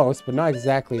getting close, but not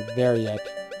exactly there yet.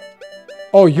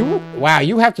 Oh, wow,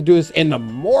 you have to do this in the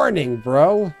morning,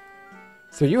 bro.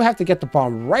 So you have to get the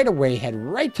bomb right away, head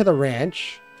right to the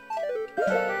ranch.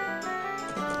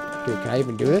 Dude, can I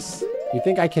even do this? You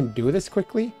think I can do this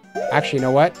quickly? Actually, you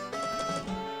know what?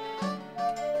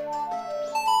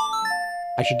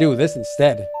 I should do this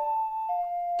instead.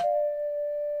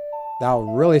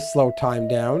 That'll really slow time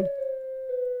down.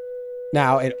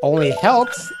 Now, it only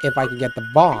helps if I can get the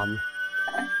bomb.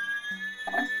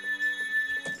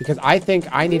 Because I think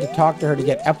I need to talk to her to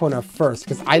get Epona first.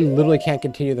 Because I literally can't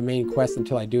continue the main quest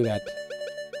until I do that.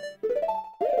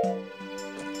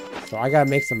 So I gotta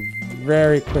make some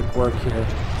very quick work here.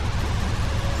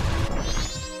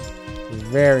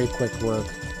 Very quick work.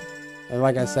 And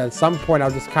like I said, at some point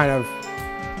I'll just kind of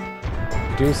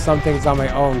do some things on my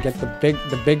own. Get the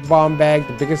big bomb bag,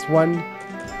 the biggest one.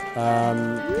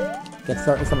 Get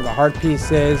started with some of the heart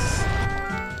pieces.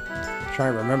 Try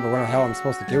and remember what the hell I'm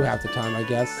supposed to do half the time, I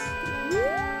guess.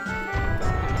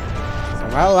 So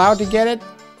am I allowed to get it?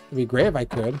 It'd be great if I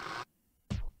could.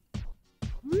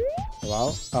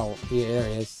 Hello? Oh, yeah, there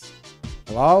he is.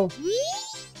 Hello?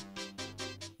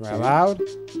 Am I allowed?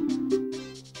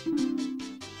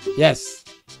 Yes.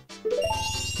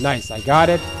 Nice, I got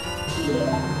it.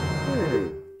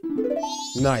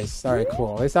 Nice. Alright,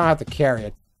 cool. At least I don't have to carry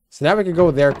it. So now we can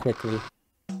go there quickly.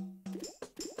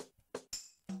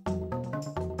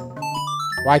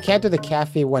 Well, I can't do the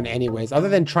cafe one anyways, other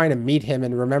than trying to meet him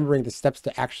and remembering the steps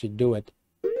to actually do it.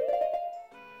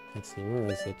 Let's see, where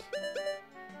is it?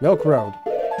 Milk Road.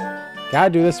 Gotta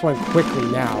do this one quickly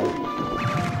now.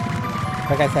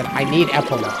 Like I said, I need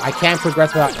Epona. I can't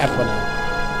progress without Epona.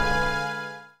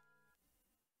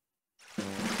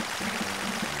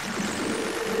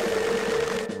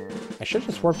 I should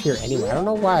just warp here anyway. I don't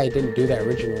know why I didn't do that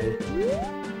originally.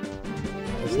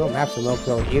 There's no map for Milk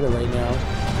Road either right now.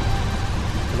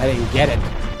 And I didn't get it.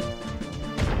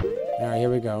 Alright, here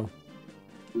we go.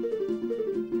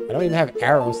 I don't even have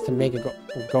arrows to make it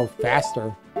go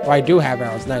faster. Oh, I do have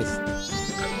arrows. Nice.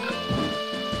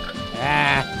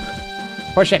 Ah!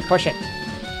 Push it, push it.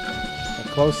 Get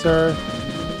closer.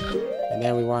 And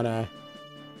then we want to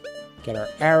get our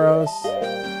arrows.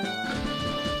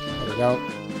 There we go.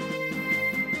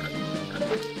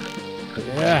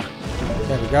 Yeah.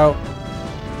 There we go.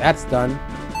 That's done.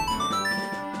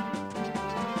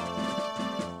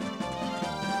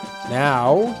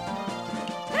 Now,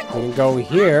 we can go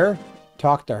here,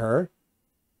 talk to her.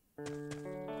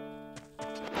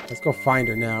 Let's go find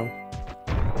her now.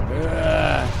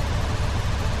 Ugh.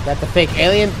 Is that the fake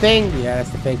alien thing? Yeah, that's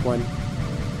the fake one.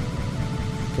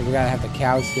 So we gotta have the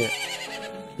cows here.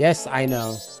 Yes, I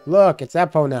know. Look, it's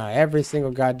Epona every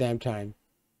single goddamn time.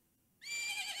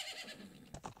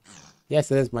 Yes,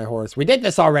 it is my horse. We did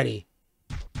this already.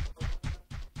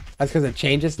 That's because it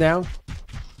changes now.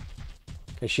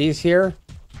 Because she's here.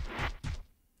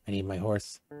 I need my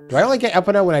horse. Do I only get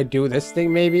Epona when I do this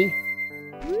thing, maybe?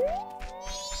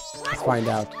 Let's find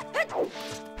out. I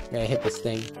gotta hit this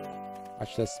thing.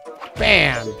 Watch this.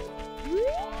 Bam!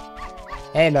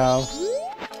 Hello.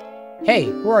 Hey,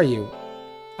 who are you?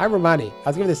 I'm Romani. I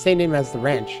was given the same name as the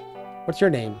ranch. What's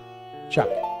your name? Chuck.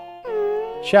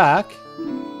 Chuck?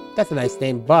 That's a nice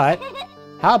name, but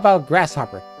How about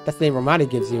Grasshopper? That's the name Romani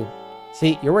gives you.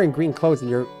 See, you're wearing green clothes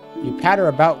and you patter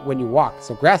about when you walk,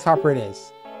 so Grasshopper it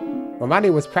is.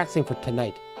 Romani was practicing for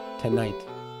tonight. Tonight.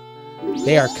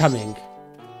 They are coming.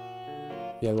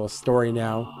 We have a little story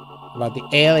now about the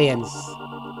aliens.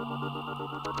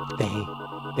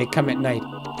 They come at night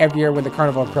every year when the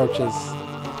carnival approaches.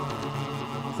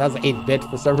 Sounds like 8-bit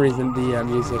for some reason, the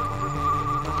music.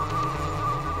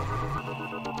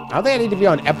 I don't think I need to be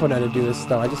on Epona to do this,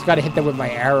 though. I just gotta hit them with my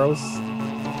arrows.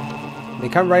 They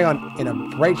come right on in a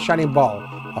bright, shining ball.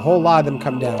 A whole lot of them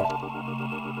come down.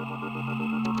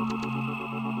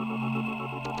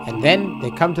 And then they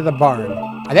come to the barn.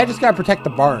 And I just gotta protect the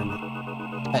barn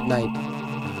at night.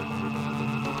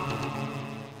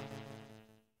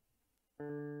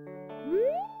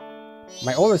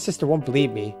 My older sister won't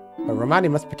believe me, but Romani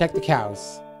must protect the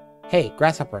cows. Hey,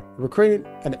 Grasshopper, we're recruiting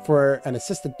for an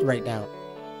assistant right now.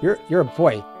 You're a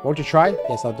boy. Won't you try?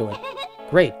 Yes, I'll do it.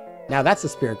 Great. Now that's the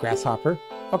spirit, Grasshopper.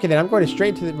 Okay, then I'm going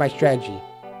straight to my strategy.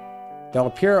 They'll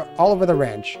appear all over the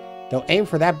ranch. They'll aim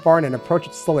for that barn and approach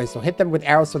it slowly, so hit them with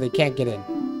arrows so they can't get in.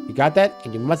 You got that?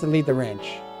 And you mustn't leave the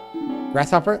ranch.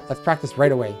 Grasshopper, let's practice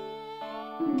right away.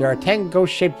 There are 10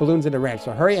 ghost-shaped balloons in the ranch,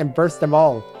 so hurry and burst them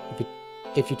all.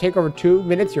 If you take over 2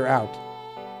 minutes, you're out.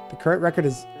 The current record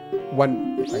is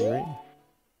 1... Are you right?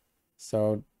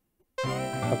 So...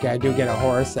 Okay, I do get a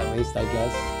horse, at least, I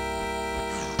guess.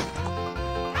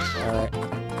 Alright.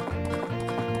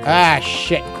 Ah,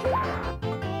 shit!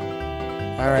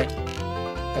 Alright.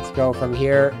 Let's go from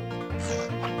here.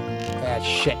 Ah,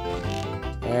 shit.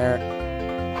 There.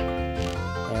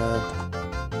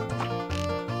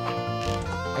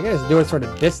 I can just do it sort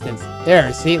of distance.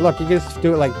 There, see? Look, you can just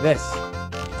do it like this.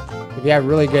 If you have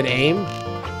really good aim.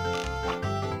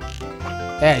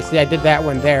 Yeah, see, I did that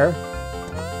one there.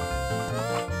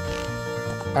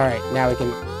 Alright, now we can...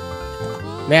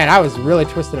 Man, I was really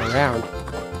twisting around.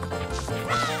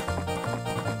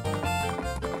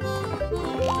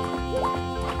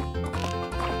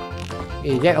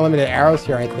 You get unlimited arrows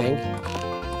here, I think.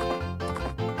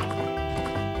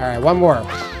 Alright, one more.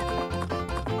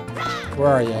 Where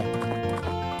are you?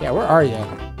 Yeah, where are you?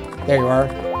 There you are.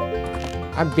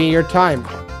 I'm beating your time.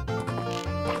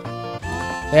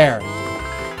 There.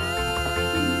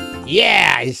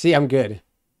 Yeah! You see, I'm good.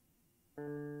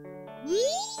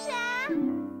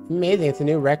 Amazing, it's a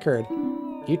new record.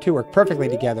 You two work perfectly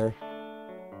together.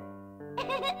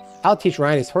 I'll teach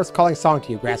Ryan his horse calling song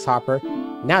to you, Grasshopper.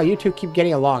 Now you two keep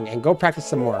getting along and go practice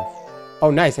some more. Oh,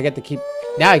 nice, I get to keep...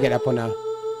 Now I get Epona.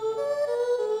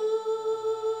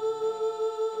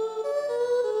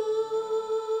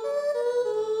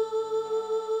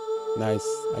 Nice,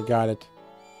 I got it.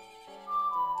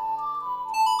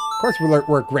 Of course we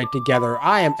work great together.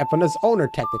 I am Epona's owner,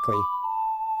 technically.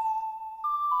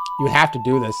 You have to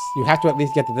do this. You have to at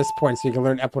least get to this point so you can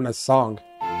learn Epona's song.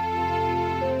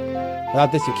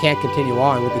 Without this, you can't continue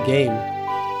on with the game.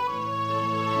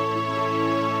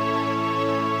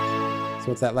 So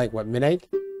what's that like? What, midnight?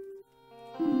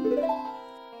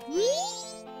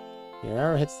 Your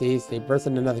arrow hits these, they burst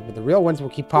into nothing, but the real ones will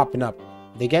keep popping up.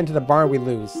 If they get into the barn, we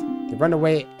lose. They run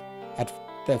away at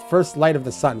the first light of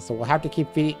the sun, so we'll have to keep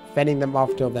fending them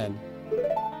off till then.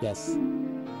 Yes.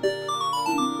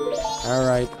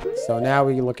 Alright, so now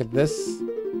we look at this.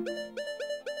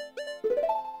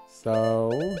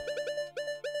 So...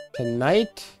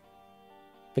 Tonight...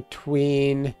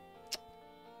 Between...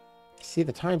 See,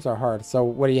 the times are hard. So,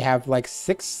 what do you have? Like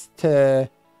 6 to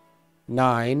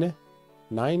 9.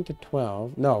 9 to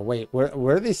 12. No, wait. Where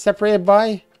are they separated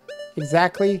by?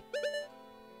 Exactly?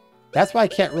 That's why I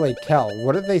can't really tell.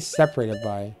 What are they separated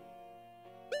by?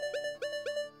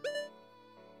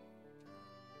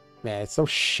 Man, it's so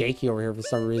shaky over here for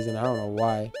some reason. I don't know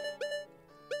why.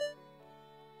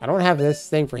 I don't have this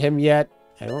thing for him yet.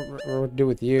 I don't know what to do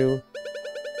with you.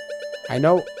 I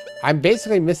know I'm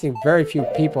basically missing very few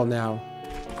people now.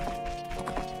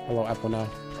 Hello, Epona.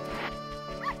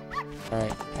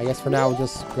 Alright, I guess for now we'll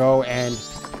just go and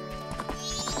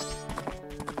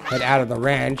head out of the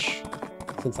ranch,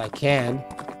 since I can.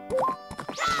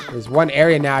 There's one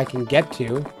area now I can get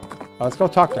to. Oh, let's go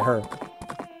talk to her.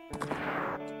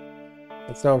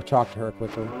 Let's go talk to her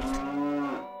quickly.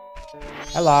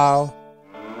 Hello?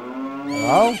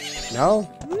 Hello? No?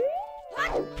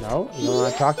 No? You don't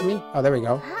want to talk to me? Oh, there we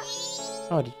go.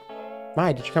 Oh,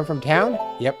 did you come from town?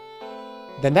 Yep.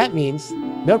 Then that means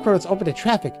Milk Road is open to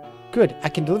traffic. Good, I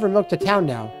can deliver milk to town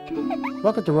now.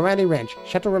 Welcome to Romani Ranch,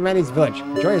 Chateau Romani's village.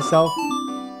 Enjoy yourself.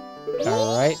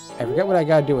 Alright, I forget what I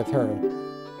gotta do with her.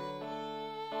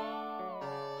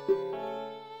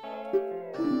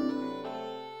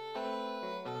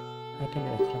 I think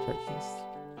I'm gonna east.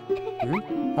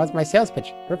 Hmm? How's my sales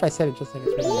pitch? What if I said it just like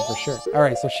it's written for sure?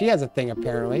 Alright, so she has a thing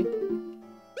apparently.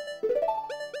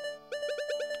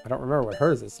 I don't remember what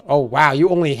hers is. Oh, wow. You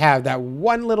only have that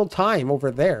one little time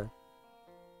over there.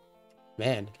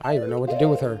 Man, I don't even know what to do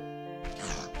with her.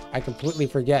 I completely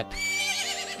forget.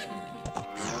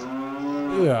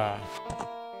 Ugh. I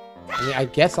mean, I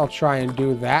guess I'll try and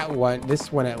do that one.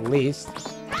 This one at least.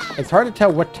 It's hard to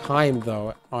tell what time,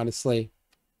 though, honestly.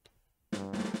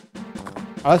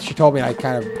 Unless she told me I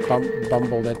kind of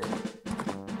bumbled it.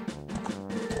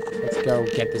 Let's go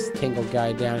get this Tingle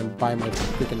guy down and buy my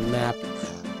freaking map.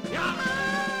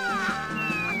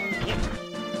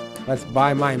 Let's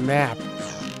buy my map.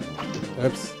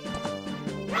 Oops.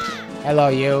 Hello,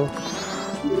 you.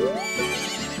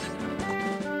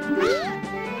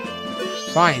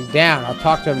 Fine, down. I'll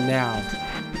talk to him now.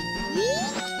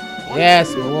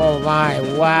 Yes, oh my,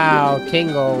 wow,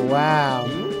 Tingle, wow.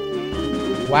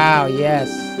 Wow, yes.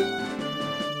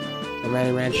 The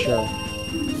Manny Rancher.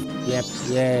 Yep,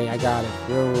 yay, I got it.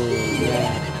 Ooh,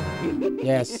 yeah.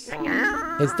 Yes.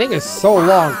 His thing is so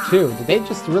long, too. Did they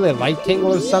just really like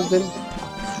Tingle or something?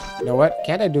 You know what?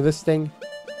 Can't I do this thing?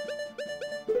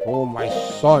 Oh, my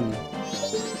son.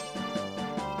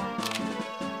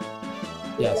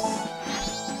 Yes.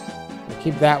 I'll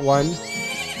keep that one.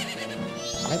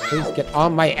 Can I please get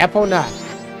on my Epona?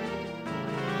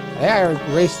 I think I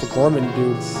erased the Gorman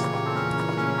dudes. I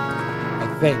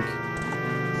think.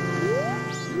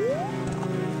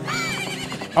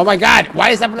 Oh my god! Why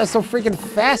is Epona so freaking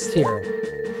fast here?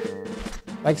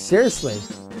 Like, seriously. I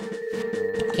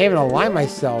can't even align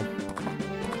myself.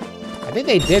 I think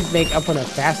they did make Epona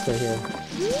faster here.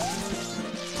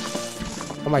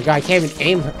 Oh my god, I can't even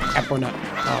aim her Epona.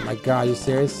 Oh my god, are you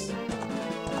serious?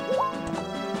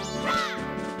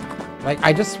 Like,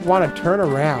 I just want to turn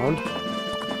around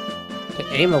to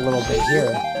aim a little bit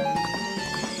here.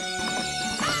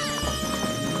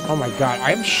 Oh my god,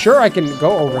 I'm sure I can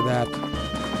go over that.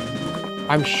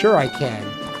 I'm sure I can.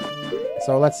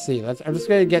 So let's see. I'm just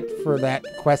gonna get for that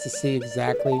quest to see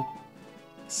exactly.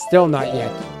 Still not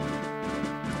yet.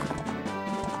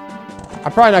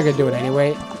 I'm probably not gonna do it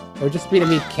anyway. It would just be to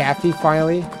meet Kathy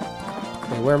finally.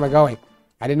 Okay, where am I going?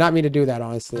 I did not mean to do that,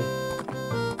 honestly.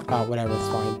 Oh, whatever, it's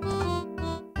fine.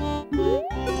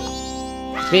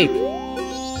 Speak.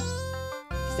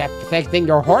 Is that pathetic thing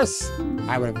your horse?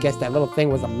 I would have guessed that little thing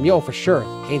was a mule for sure.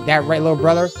 Ain't that right, little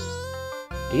brother?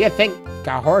 Do you think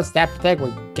a horse that pathetic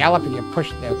would gallop if you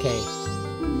pushed it? Okay.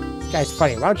 This guy's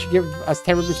funny. Why don't you give us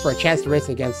 10 rupees for a chance to race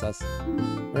against us?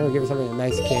 Maybe we'll give us something a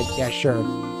nice kid. Yeah, sure.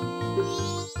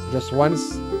 Just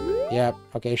once? Yep.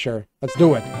 Okay, sure. Let's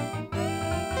do it.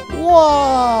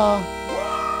 Whoa!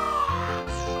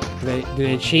 Did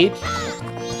they cheat?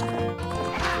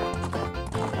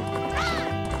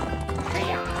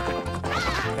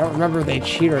 I don't remember if they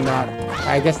cheat or not.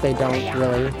 I guess they don't,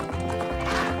 really.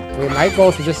 I mean, my goal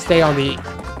is to just stay on the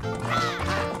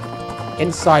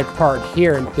inside part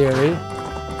here, in theory.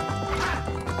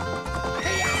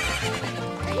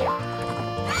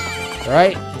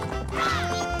 Right?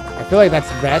 I feel like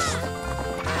that's best.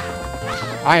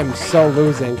 I am so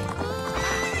losing.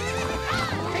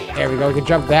 There we go, we can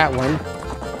jump that one.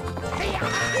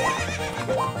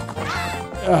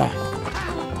 Ugh.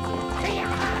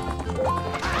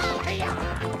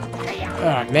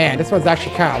 Oh man, this one's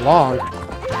actually kind of long.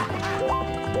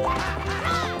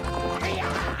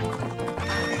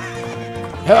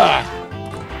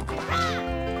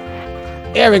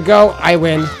 There we go. I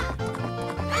win.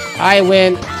 I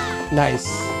win. Nice.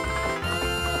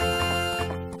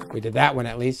 We did that one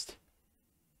at least.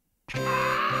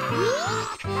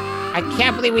 I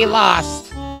can't believe we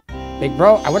lost. Big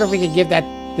bro, I wonder if we can give that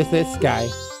this guy.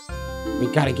 We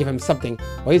gotta give him something.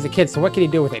 Well, he's a kid, so what can he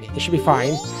do with it? It should be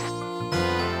fine.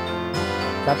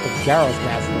 Got the Garrow's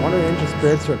mask. One of the ninja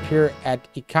spirits who appear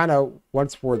at Epona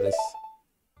once wore this.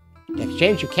 In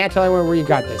exchange, you can't tell anyone where you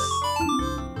got this.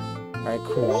 Alright,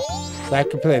 cool. So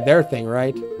that completed their thing,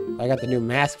 right? I got the new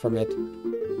mask from it.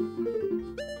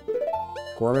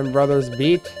 Gorman Brothers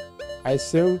beat, I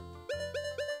assume?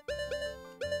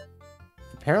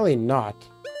 Apparently not.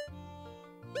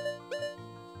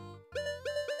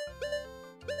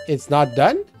 It's not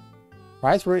done?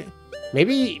 Why is we...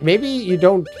 Maybe you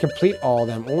don't complete all of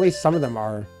them. Only some of them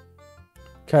are.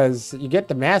 Because you get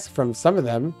the mask from some of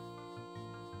them.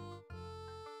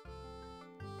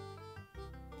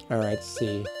 Alright, let's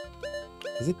see.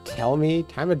 Does it tell me?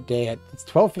 Time of day. It's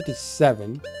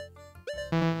 12:57.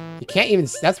 You can't even...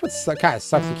 That's what kind of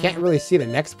sucks. You can't really see the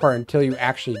next part until you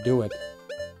actually do it.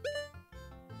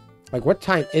 Like, what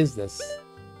time is this?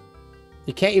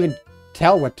 You can't even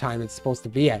tell what time it's supposed to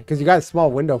be at. Because you got a small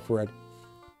window for it.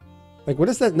 Like, what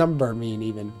does that number mean,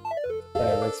 even?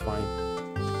 Whatever, it's fine.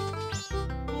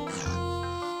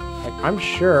 Like, I'm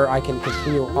sure I can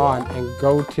continue on and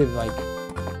go to, like...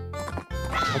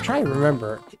 I'm trying to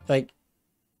remember. Like...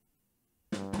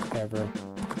 Whatever.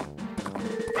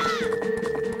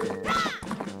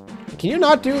 Can you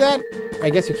not do that? I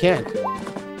guess you can't.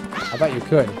 I thought you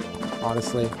could,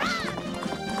 honestly.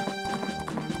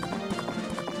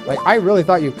 Like, I really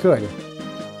thought you could.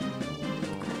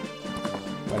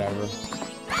 Whatever.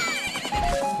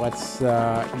 Let's,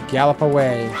 gallop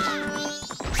away.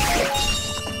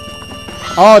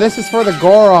 Oh, this is for the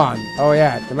Goron. Oh,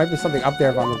 yeah. There might be something up there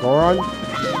if I'm a Goron.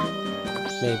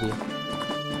 Maybe.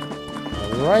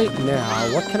 Right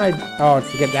now, what can I... Oh, it's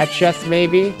to get that chest,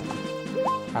 maybe?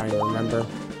 I don't even remember.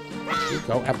 Here you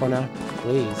go, Epona.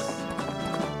 Please.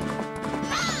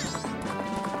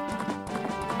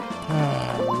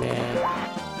 Oh, man.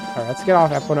 Alright, let's get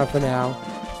off Epona for now.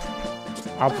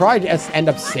 I'll probably just end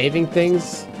up saving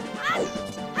things.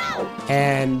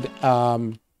 And,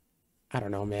 I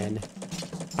don't know, man.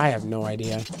 I have no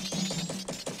idea.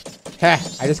 Heh,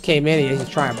 I just came in and he's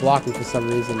trying to block me for some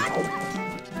reason.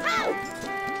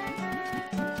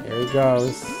 There he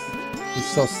goes. He's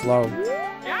so slow.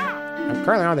 I'm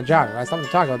currently on the job. I have something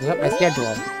to talk about. This is my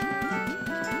schedule.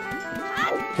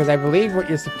 Because I believe what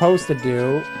you're supposed to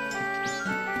do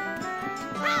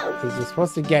is you're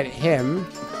supposed to get him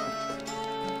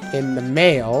in the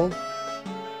mail.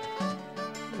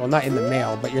 Well, not in the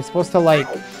mail, but you're supposed to, like,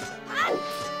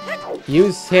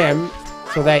 use him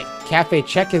so that Cafe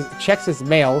checks his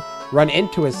mail, run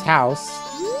into his house,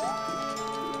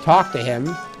 talk to him,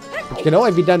 which can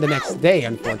only be done the next day,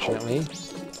 unfortunately.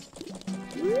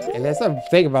 And that's the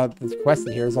thing about this quest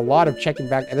in here. There's a lot of checking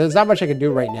back, and there's not much I can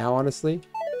do right now, honestly.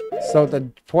 So the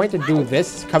point to do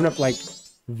this is coming up, like,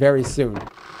 very soon.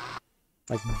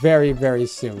 Like, very, very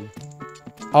soon.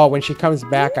 Oh, when she comes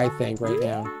back, I think, right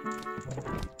now.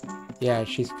 Yeah,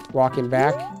 she's walking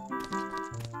back.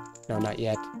 No, not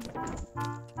yet.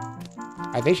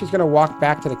 I think she's gonna walk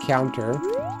back to the counter.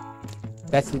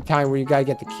 That's the time where you gotta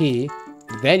get the key.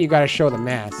 Then you gotta show the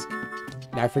mask.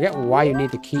 Now, I forget why you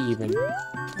need the key, even.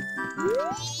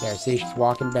 There, see, she's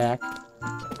walking back.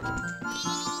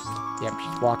 Yep,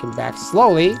 she's walking back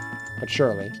slowly, but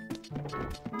surely.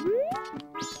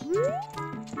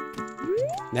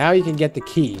 Now you can get the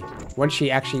key, once she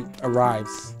actually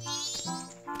arrives.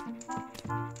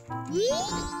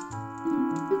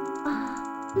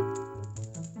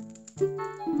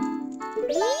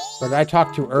 Or did I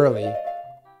talk too early?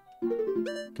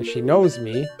 Because she knows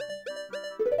me.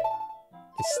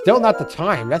 It's still not the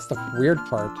time. That's the weird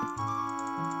part.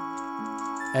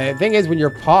 And the thing is, when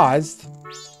you're paused,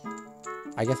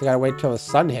 I guess I gotta wait till the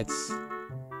sun hits. It's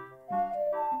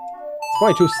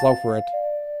going too slow for it.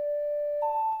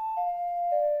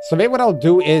 So maybe what I'll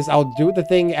do is I'll do the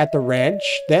thing at the ranch.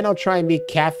 Then I'll try and meet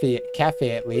Cafe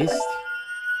at least.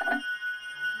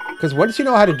 Because once you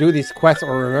know how to do these quests,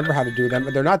 or remember how to do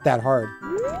them, they're not that hard.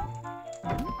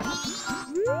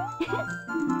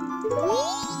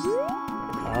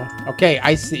 Okay,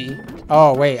 I see.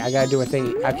 Oh, wait, I gotta do a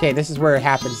thing. Okay, this is where it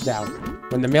happens now.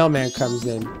 When the mailman comes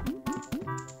in.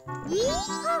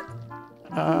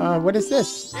 What is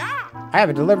this? I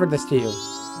haven't delivered this to you.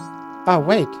 Oh,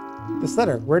 wait. This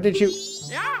letter, where did you...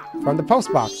 From the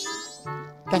post box.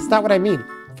 That's not what I mean.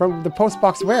 From the post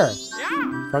box where?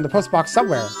 From the post box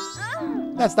somewhere.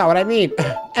 That's not what I mean.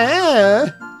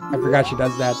 I forgot she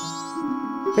does that.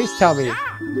 Please tell me.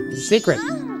 It's a secret.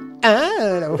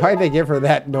 Why'd they give her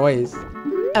that noise?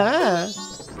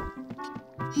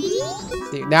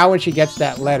 See, now when she gets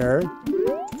that letter,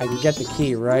 I can get the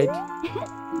key, right?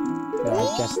 No,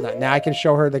 I guess not. Now I can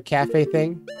show her the cafe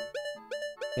thing?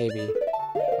 Maybe.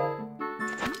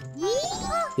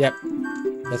 Yep.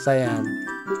 Yes, I am.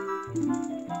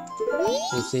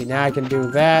 You see, now I can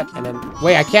do that, and then...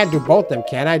 Wait, I can't do both of them,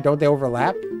 can I? Don't they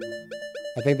overlap?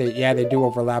 I think they... Yeah, they do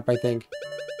overlap, I think.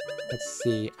 Let's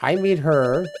see. I meet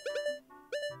her...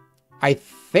 I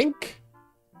think...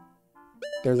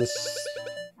 There's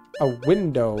a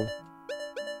window.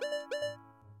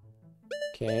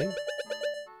 Okay.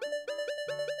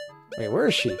 Wait, where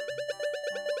is she?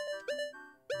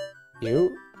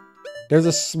 You? There's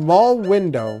a small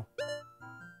window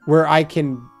where I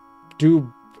can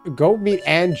go meet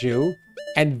Anju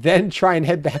and then try and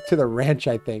head back to the ranch,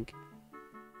 I think.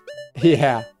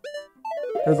 Yeah.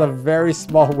 There's a very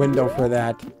small window for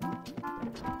that.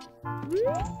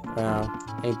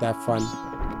 Wow, ain't that fun.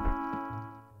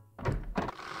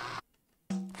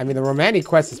 I mean, the romantic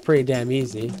quest is pretty damn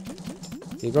easy.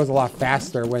 He goes a lot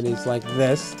faster when he's like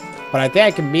this. But I think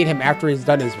I can meet him after he's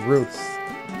done his routes.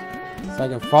 So I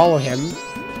can follow him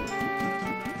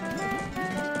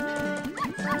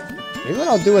Maybe what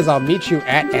I'll do is I'll meet you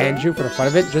at Andrew for the fun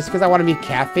of it, just because I want to meet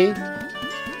Kathy.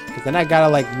 Because then I gotta,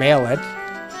 like, mail it.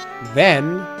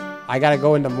 Then, I gotta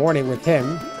go in the morning with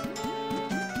him.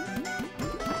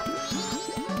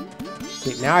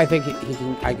 See, now I think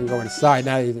I can go inside.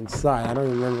 Now that he's inside. I don't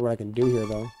even remember what I can do here,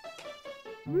 though.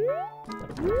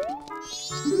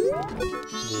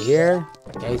 Is he here?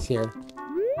 Yeah, he's here.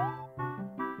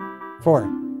 4,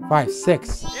 5,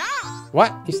 6.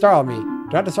 What? You startled me. Do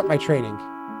not disrupt my training.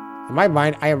 In my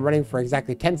mind, I am running for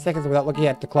exactly 10 seconds without looking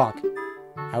at the clock.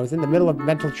 I was in the middle of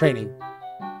mental training.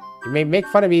 You may make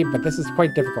fun of me, but this is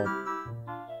quite difficult.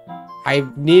 I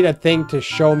need a thing to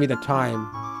show me the time.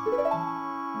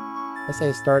 Let's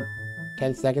say start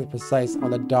 10 seconds precise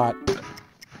on the dot.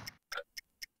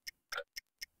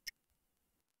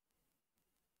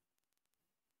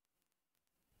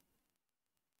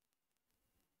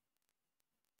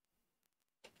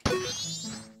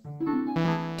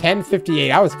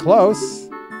 $10:58. I was close.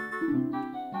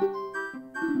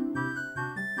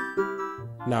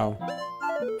 No.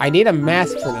 I need a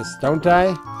mask for this, don't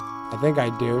I? I think I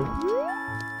do.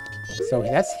 So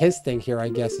that's his thing here, I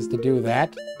guess, is to do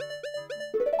that.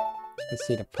 Let's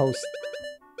see, the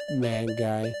postman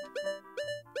guy.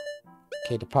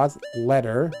 Okay, deposit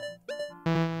letter.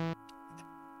 And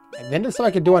then there's something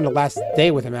I could do on the last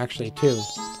day with him, actually, too.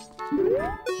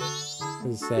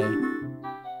 Let's say.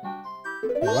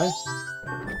 Wait, what?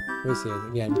 Let me see it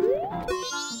again.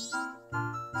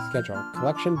 Schedule.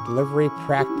 Collection, delivery,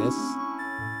 practice.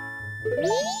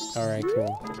 Alright,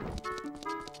 cool.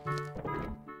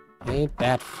 Ain't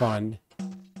that fun.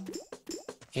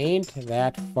 Ain't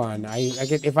that fun.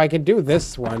 If I can do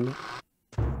this one.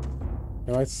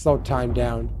 No, let's slow time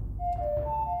down.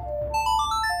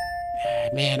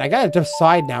 Man, I gotta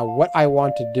decide now what I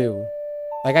want to do.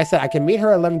 Like I said, I can meet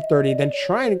her at 11:30, then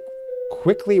try and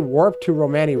quickly warp to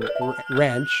Romani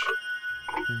Ranch.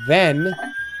 Then,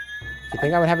 you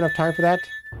think I would have enough time for that?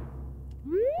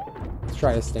 Let's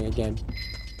try this thing again.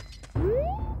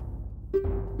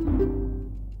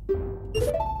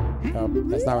 Oh,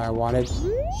 that's not what I wanted.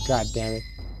 God damn it.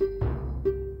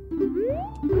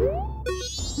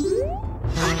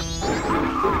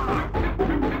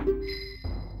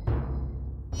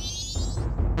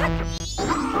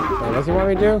 Wait, what does he want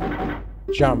me to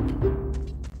do? Jump.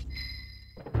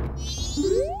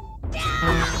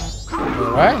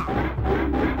 Wait, what?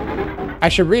 I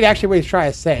should read actually what he's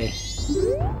trying to say.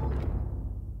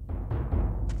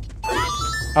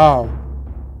 Oh.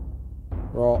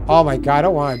 Roll. Oh my god, I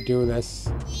don't want to do this.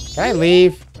 Can I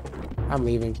leave? I'm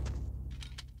leaving.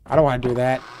 I don't want to do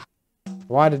that. I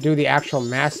wanted to do the actual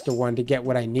master one to get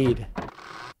what I need.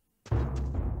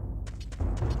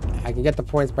 I can get the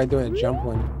points by doing a jump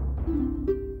one.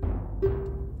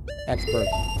 Expert.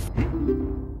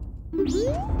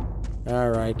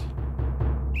 Alright.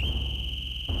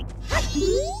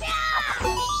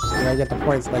 Can I get the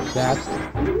points like that?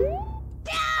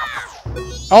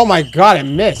 Oh my god, I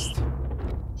missed!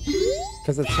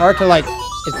 Because it's hard to, like,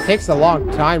 it takes a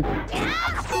long time.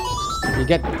 You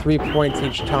get 3 points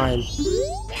each time.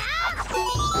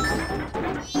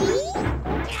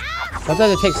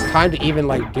 Sometimes it takes time to even,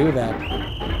 like, do that.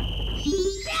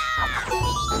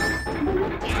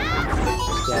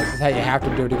 Yeah, this is how you have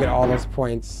to do to get all those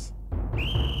points.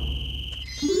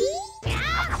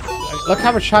 Look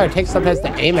how much time it takes sometimes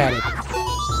to aim at it.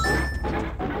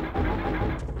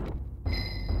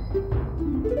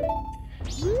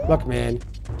 Look, man.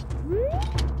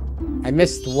 I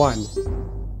missed one.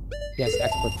 Yes,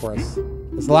 expert course.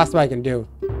 This is the last one I can do.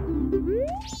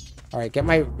 Alright, get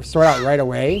my sword out right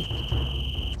away.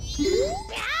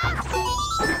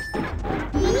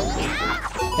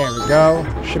 There we go.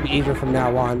 Should be easier from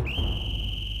now on.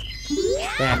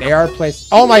 Man, they are placed...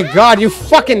 Oh my god, you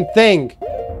fucking thing!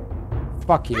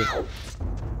 Fuck you.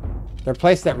 They're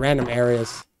placed at random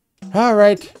areas.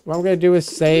 Alright, what I'm gonna do is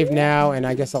save now, and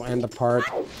I guess I'll end the part.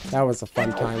 That was a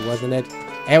fun time, wasn't it?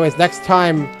 Anyways, next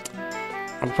time,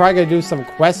 I'm probably gonna do some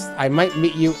quests. I might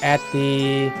meet you at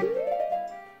the...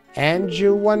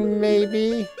 Anju one,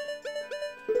 maybe?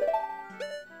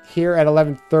 Here at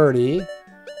 11:30. I'm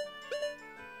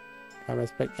gonna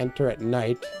expect enter at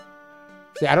night.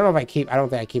 See, I don't know if I keep... I don't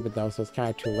think I keep it, though, so it's kind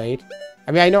of too late.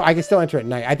 I mean, I know I can still enter at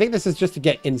night. I think this is just to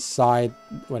get inside,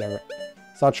 whatever.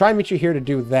 So I'll try and meet you here to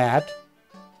do that.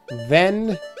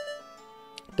 Then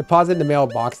deposit in the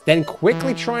mailbox. Then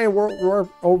quickly try and warp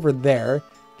over there.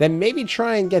 Then maybe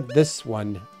try and get this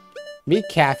one. Meet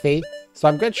Kathy. So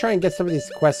I'm going to try and get some of these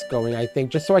quests going, I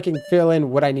think. Just so I can fill in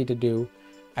what I need to do.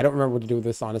 I don't remember what to do with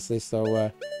this, honestly.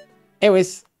 So,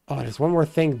 anyways. Oh, there's one more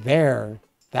thing there.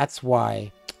 That's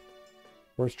why.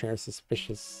 Worst trainer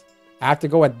suspicious. I have to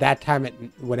go at that time at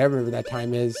whatever that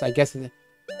time is. I guess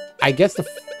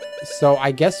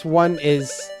one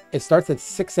is, it starts at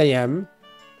 6 a.m.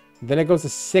 Then it goes to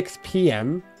 6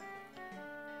 p.m.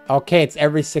 Okay, it's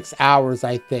every 6 hours,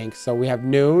 I think. So we have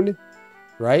noon,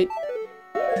 right?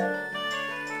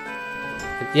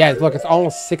 Yeah, look, it's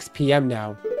almost 6 p.m.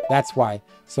 now. That's why.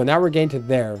 So now we're getting to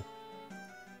there.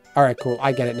 All right, cool.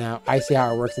 I get it now. I see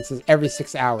how it works. It says every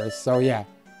 6 hours. So yeah.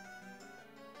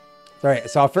 All right,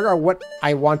 so I'll figure out what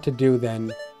I want to do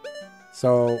then.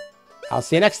 So I'll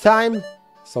see you next time.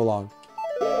 So long.